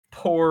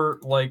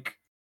like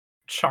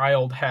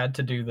child had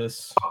to do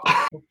this?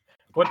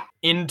 What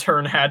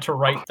intern had to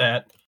write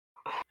that?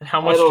 And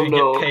how much don't did he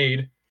know. get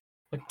paid?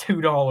 Like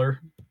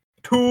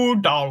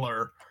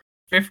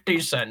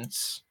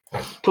 $2.50.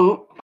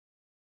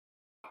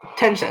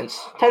 10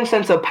 cents. 10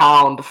 cents a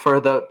pound for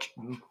the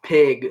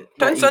pig.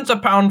 10 cents a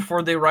pound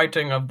for the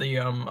writing of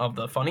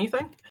the funny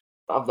thing?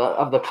 of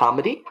the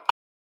comedy.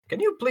 Can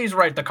you please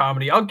write the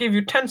comedy? I'll give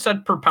you 10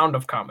 cents per pound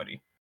of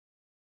comedy.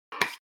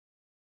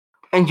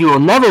 And you will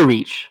never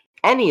reach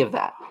any of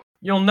that.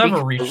 You'll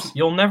never Because-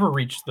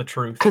 reach the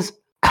truth. Because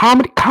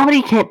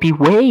comedy can't be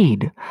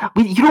weighed.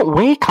 You don't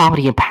weigh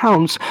comedy in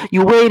pounds.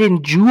 You weigh it in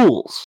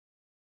joules.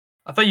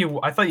 I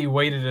thought you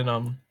weighed it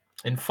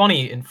in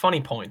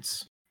funny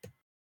points.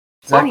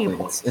 Funny Exactly.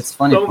 points. It's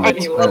funny So points.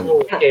 many but-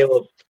 levels,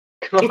 Caleb.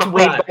 Come It's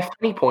weighed on. by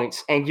funny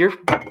points, and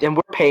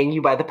we're paying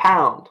you by the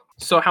pound.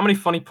 So how many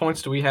funny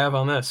points do we have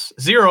on this?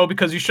 0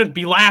 because you shouldn't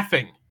be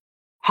laughing.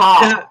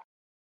 Ha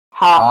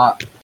ha. Ah,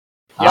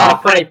 Yeah, Ah,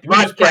 funny we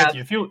just pranked podcast.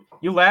 you. If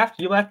you laughed,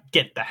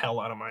 get the hell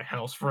out of my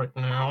house right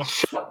now.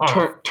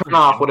 Turn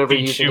off whatever you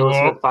beat use to you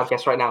listen to up. the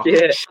podcast right now.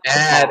 Get Shut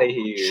out of the-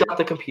 here. Shut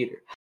the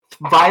computer.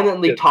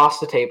 Violently Good. toss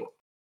the table.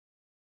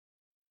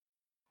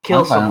 Kill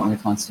I'm violently someone. Don't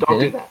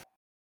do constipated. that.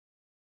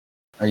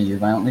 Are you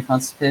violently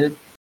constipated?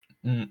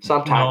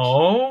 Sometimes.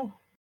 No.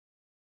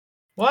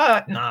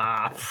 What?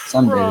 Nah.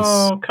 Some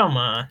Bro, come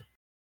on.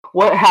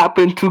 What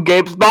happened to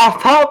Gabe's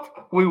bathtub?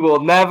 We will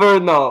never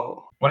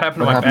know. What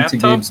happened What to my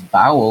happened to bathtub? Gabe's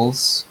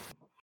bowels?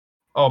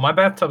 Oh, my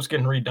bathtub's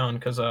getting redone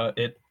because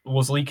it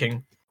was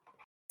leaking.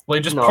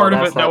 Like just No, part of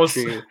that's it that not was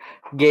true.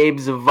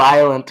 Gabe's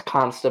violent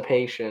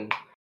constipation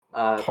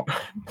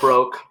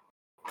broke.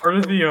 part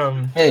of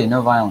the Hey,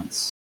 no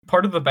violence.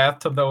 part of the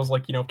bathtub that was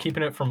like,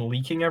 keeping it from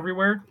leaking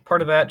everywhere.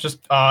 Part of that just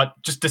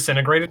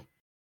disintegrated.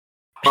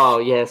 Oh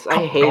yes,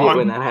 I hate it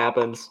when that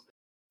happens.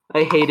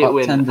 I hate it Top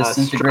when 10 I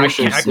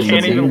disintegration can't, I scenes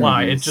can't in even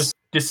lie. It movies. just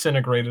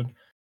disintegrated.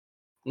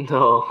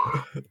 No.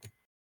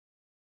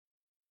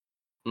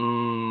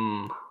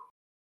 Mmm.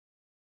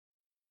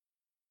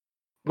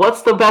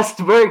 What's the best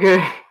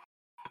burger?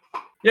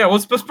 Yeah,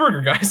 what's best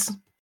burger, guys?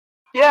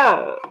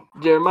 Yeah,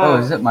 Jeremiah. Oh,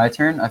 is it my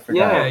turn? I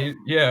forgot.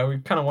 Yeah, we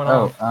kind of went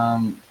Oh,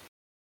 off.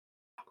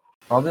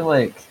 probably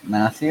like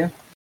Matthew.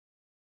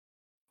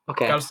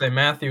 Okay. Gotta say,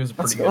 Matthew is a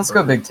pretty good. Let's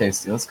go burger. Big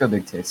Tasty. Let's go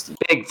Big Tasty.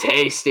 Big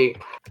tasty.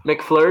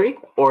 McFlurry,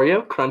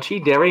 Oreo,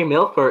 Crunchy, Dairy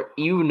Milk, or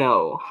you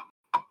know.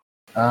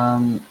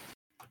 Like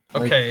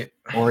Okay,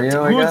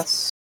 Oreo, I Who is-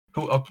 guess.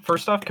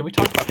 first off, can we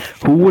talk about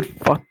who would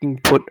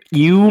fucking put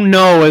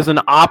as an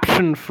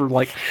option for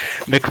like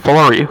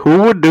McFlurry?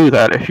 Who would do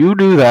that? If you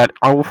do that,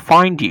 I will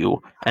find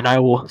you and I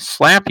will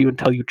slap you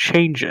until you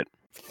change it.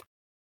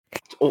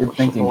 Oh, Good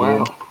thinking,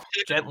 wow. dude.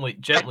 Gently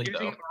Using though.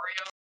 Oreo,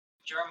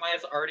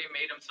 Jeremiah's already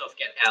made himself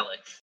get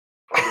Alex.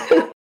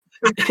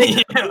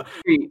 Yeah.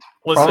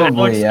 Listen,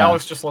 Probably, yeah.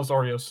 Alex just loves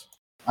Oreos.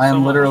 I am So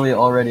much. literally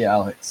already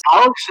Alex.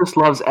 Alex just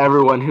loves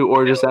everyone who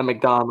orders at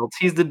McDonald's.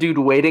 He's the dude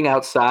waiting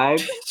outside.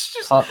 It's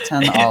just Top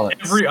 10 Alex.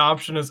 every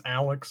option is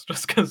Alex,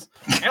 just because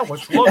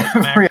Alex loves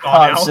Every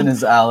McDonald's. option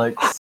is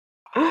Alex.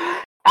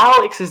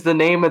 Alex is the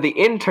name of the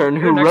intern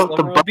Your who next wrote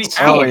the level will be BuzzFeed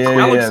Alex. Oh, yeah, quiz.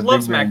 Alex yeah,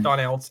 loves big man.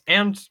 McDonald's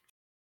and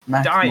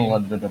dying.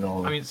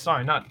 Maclonad. I mean,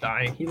 sorry, not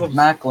dying. He loves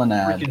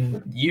Maclonad.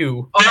 freaking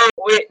you. Oh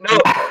wait, no,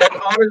 that's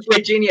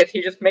honestly genius.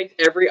 He just makes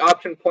every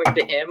option point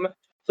to him,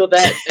 so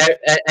that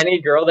any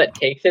girl that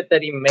takes it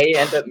that he may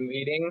end up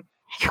meeting,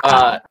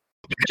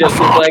 just is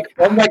like,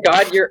 "Oh my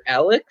God, you're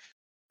Alex."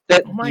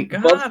 That Oh my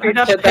God, BuzzFeed I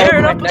got said that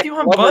paired was up my with next you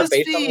on lover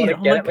based on what I BuzzFeed.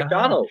 Oh get my at God.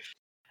 McDonald's.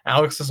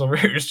 Alex is over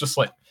here, just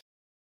like,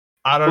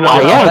 I don't know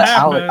Why, how yeah, that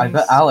I happens.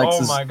 bet Alex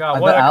Oh is. my God, I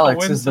what bet a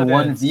Alex is the one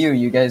coincidence. view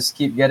you guys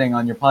keep getting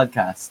on your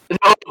podcast.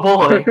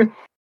 Oh boy.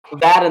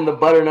 That and the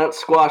butternut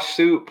squash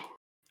soup.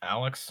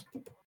 Alex,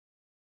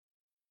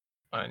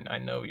 I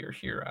know you're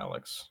here,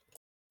 Alex.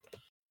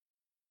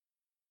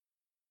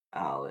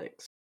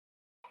 Alex.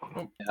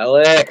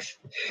 Alex.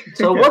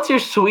 So what's your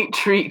sweet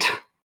treat?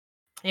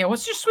 Yeah,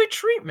 what's your sweet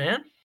treat,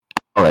 man?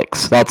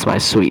 Alex, that's my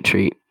sweet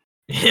treat.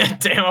 Yeah,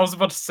 damn, I was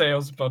about to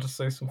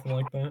say something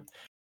like that.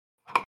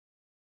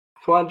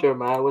 Come on,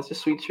 Jeremiah, what's your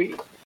sweet treat?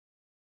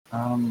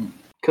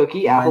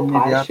 Cookie, Remind apple me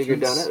of the pie, sugar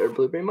options. donut, or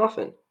blueberry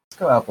muffin? Let's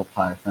go apple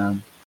pie,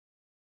 fam.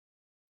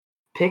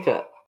 Pick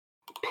a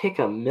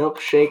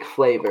milkshake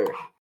flavor.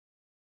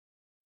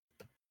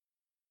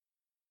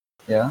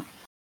 Yeah?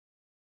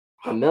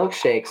 The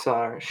milkshakes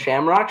are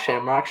shamrock,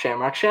 shamrock,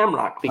 shamrock,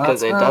 shamrock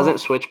because Let's it go. doesn't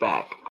switch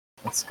back.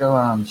 Let's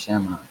go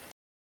Shamrock.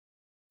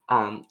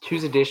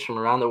 Choose a dish from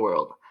around the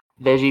world.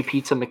 Veggie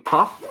pizza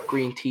McPuff,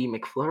 green tea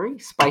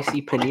McFlurry,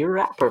 spicy paneer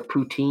wrap, or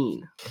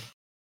poutine.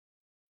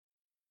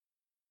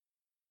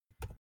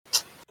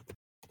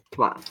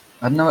 Come on.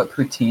 I don't know what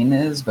poutine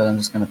is, but I'm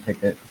just gonna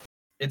pick it.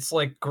 It's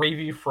like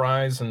gravy,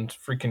 fries, and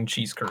freaking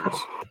cheese curds.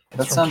 It's That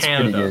from sounds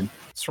Canada. pretty good.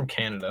 It's from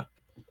Canada.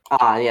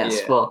 Ah,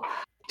 yes. Yeah. Well,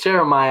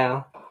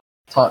 Jeremiah,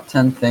 Top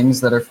 10 things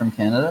that are from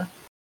Canada?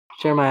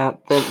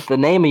 the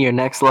name of your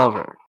next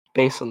lover,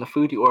 based on the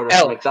food you order from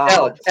Alex.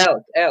 McDonald's, Come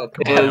on,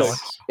 Is-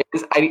 Alex.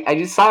 I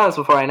just saw this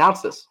before I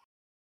announced this.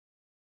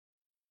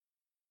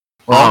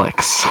 Well,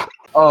 Alex.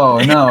 Oh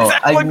no, It's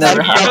I've Alex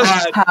never again.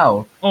 had.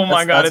 How? Oh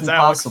my God, That's it's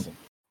Alex. impossible.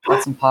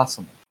 That's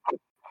impossible.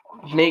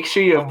 Make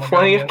sure you have Oh my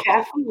plenty God, of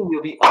caffeine and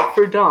you'll be up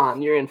for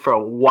dawn. You're in for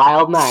a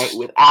wild night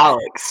with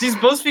Alex. These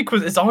BuzzFeed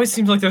quiz, it always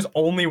seems like there's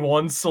only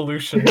one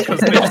solution because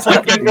they just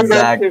like they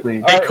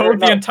Exactly. code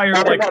the entire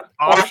no, like no,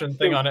 option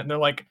thing on it, and they're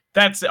like,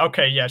 "That's it.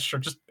 Okay, yeah, sure,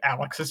 just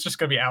Alex. It's just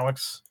gonna be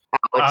Alex."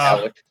 Alex.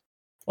 Alex.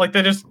 Like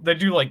they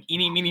do like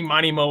eeny meeny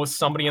miny mo with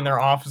somebody in their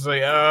office. Like,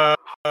 who's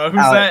Alex.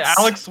 that?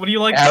 Alex, what do you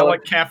like? I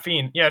Alex. like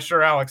caffeine. Yeah,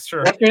 sure, Alex,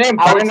 sure. What's your name?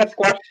 Alex. Butternut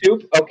squash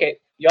soup? Okay.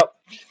 Yup.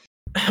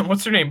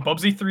 What's your name?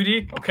 Bubsy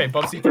 3D? Okay,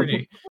 Bubsy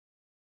 3D.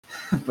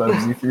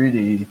 Bubsy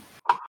 3D.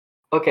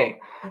 Okay,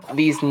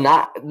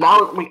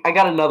 I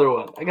got another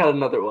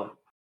one.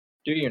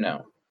 Do you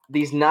know?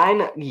 These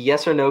 9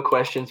 yes or no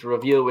questions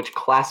reveal which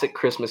classic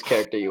Christmas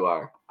character you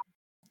are.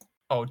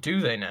 Oh,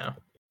 do they now?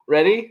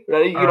 Ready? You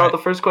know Alright. what the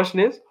first question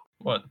is?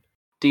 What?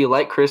 Do you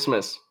like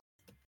Christmas?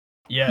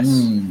 Yes.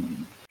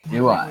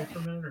 Do I?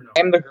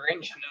 I'm the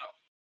Grinch.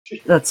 No.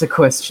 That's a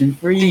question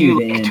for Do you you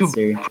to like to-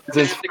 answer.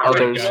 Presents for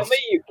others. guys. Only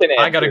you can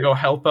answer. I gotta go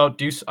help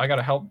out. I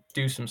gotta help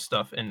do some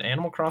stuff in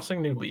Animal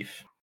Crossing New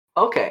Leaf.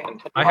 Okay.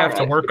 I have to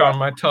Alright. work on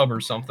my tub or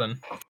something.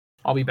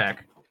 I'll be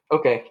back.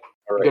 Okay.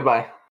 All right.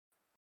 Goodbye.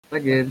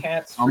 Good.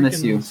 Cat's I'll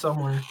miss freaking you.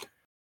 somewhere.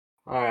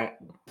 All right.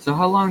 So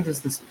how long does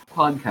this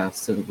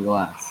podcast typically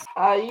last?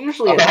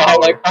 Usually an hour.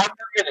 Like, oh my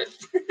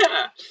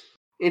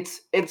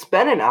goodness. It's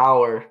been an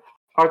hour.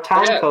 Our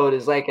time Yeah. code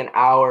is like an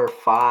hour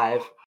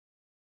 5.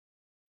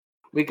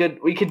 We could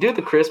do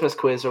the Christmas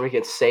quiz, or we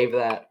could save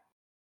that.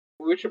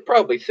 We should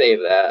probably save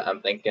that.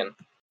 I'm thinking.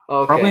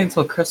 Okay. Probably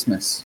until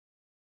Christmas.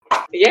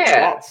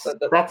 Yeah,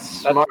 That's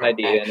smart. an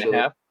idea actually. and a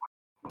half.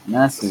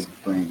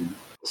 Massive brain.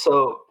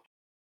 So,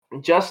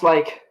 just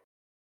like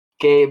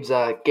Gabe's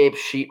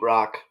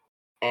sheetrock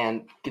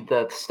and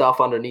the stuff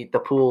underneath the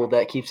pool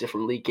that keeps it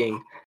from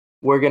leaking,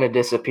 we're gonna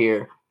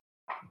disappear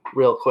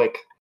real quick.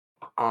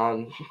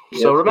 So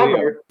Yes, we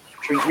remember,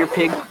 treat your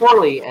pigs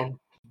poorly and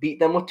beat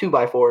them with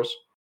 2x4s.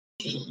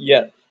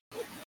 Yeah.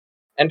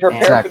 And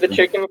prepare for the Exactly.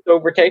 chickens to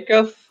overtake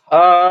us.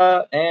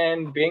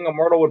 And being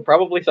immortal would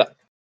probably suck.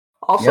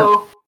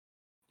 Also,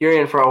 you're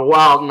in for a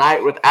wild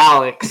night with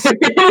Alex.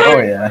 Oh,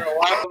 yeah. A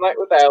wild night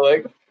with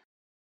Alex.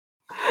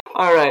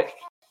 All right.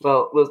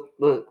 Well,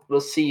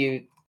 we'll see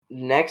you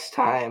next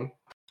time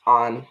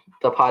on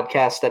the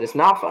podcast that is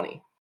not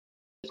funny.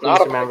 It's not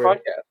Please a funny remember-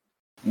 podcast.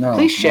 No,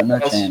 Please share no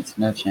us. chance.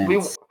 No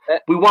chance.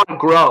 We want to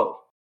grow.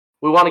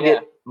 We want to Yeah.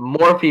 get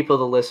more people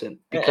to listen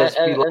because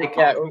we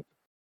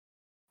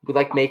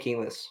like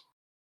making this.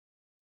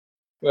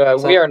 We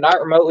are not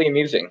remotely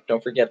amusing.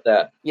 Don't forget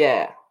that.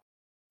 Yeah.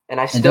 and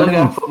I And still don't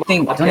gotta even put my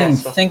think. Don't podcast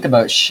even up. think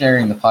about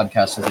sharing the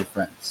podcast with your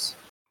friends.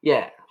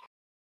 Yeah.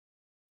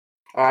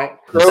 All right.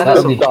 'Cause Send that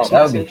us would a be voice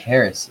that would be message.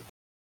 heresy.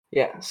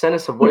 Yeah, send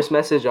us a voice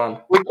message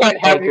on. We can't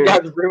have you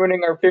Anchor. guys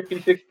ruining our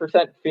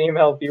 56%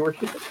 female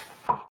viewership.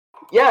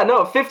 Yeah,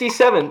 no,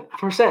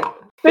 57%.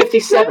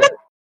 57.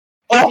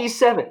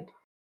 57.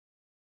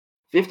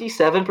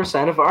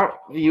 57% of our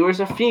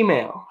viewers are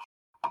female.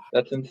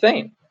 That's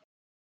insane.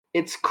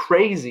 It's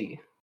crazy.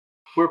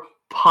 We're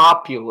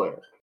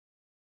popular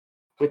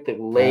with the I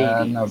don't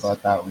ladies. know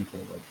about that one,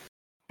 Caleb.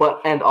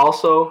 But and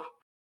also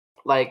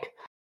like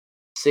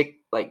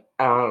I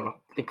don't know,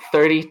 like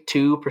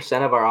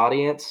 32% of our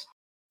audience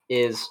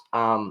is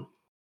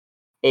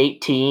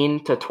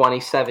 18 to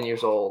 27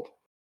 years old.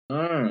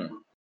 Mm.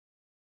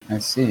 I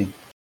see.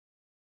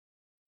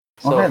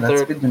 So Okay,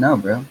 that's good to know,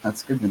 bro.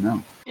 That's good to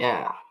know.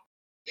 Yeah.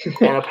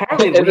 And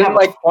apparently we Isn't have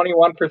like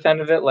 21%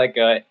 of it like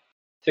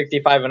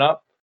 65 and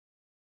up?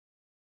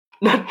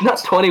 not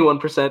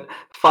 21%,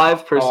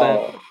 5%.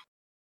 Oh.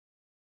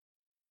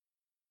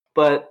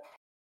 But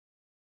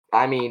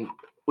I mean,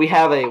 we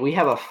have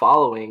a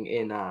following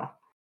in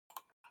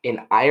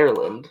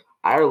Ireland.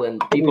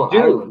 People We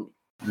in do. Ireland.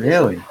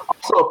 Really?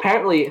 Also,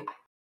 apparently,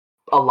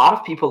 a lot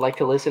of people like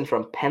to listen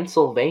from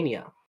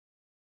Pennsylvania.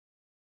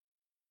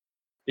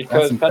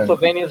 Because incredible.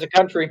 Pennsylvania is a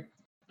country.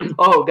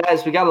 Oh,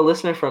 guys, we got a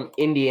listener from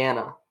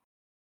Indiana.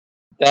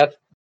 That's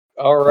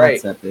all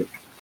right. That's epic.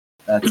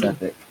 That's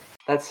epic.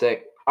 That's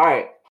sick. All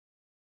right.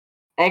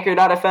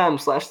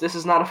 Anchor.fm/this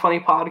is not a funny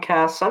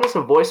podcast. Send us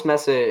a voice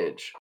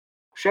message.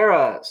 Share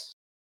us.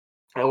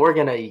 And we're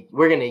gonna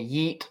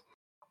yeet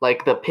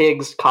like the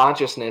pig's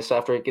consciousness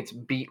after it gets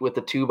beat with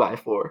the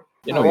 2x4.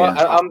 You know Oh, what?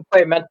 yeah. I'm gonna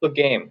play a mental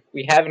game.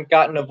 We haven't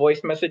gotten a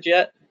voice message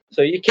yet,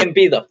 so you can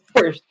be the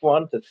first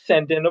one to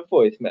send in a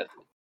voice message.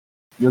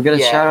 You'll get a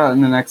Yeah. shout out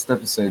in the next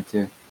episode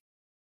too.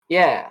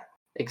 Yeah,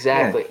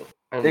 exactly.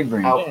 And Big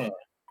brain. I'll- Yeah.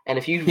 And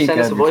if you Peak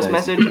send us a voice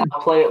advertising. message, I'll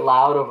play it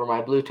loud over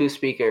my Bluetooth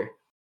speaker.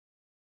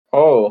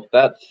 Oh,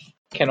 that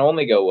can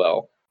only go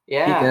well. Peak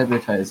Yeah.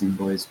 advertising,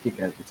 boys. Peak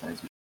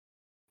advertising.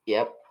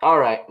 Yep. All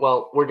right.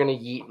 Well, we're gonna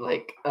yeet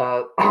like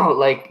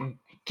like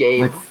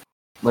Gabe.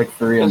 Like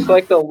for real. Just now.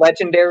 like the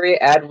legendary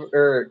ad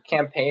or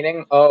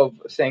campaigning of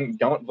saying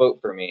 "Don't vote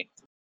for me."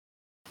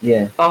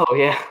 Yeah. Oh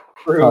yeah.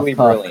 Truly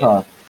Cough, brilliant.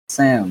 cough.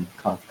 Sam.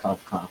 Cough,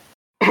 cough, cough.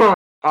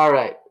 All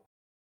right.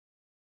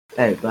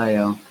 Hey, bye,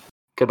 y'all.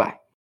 Goodbye.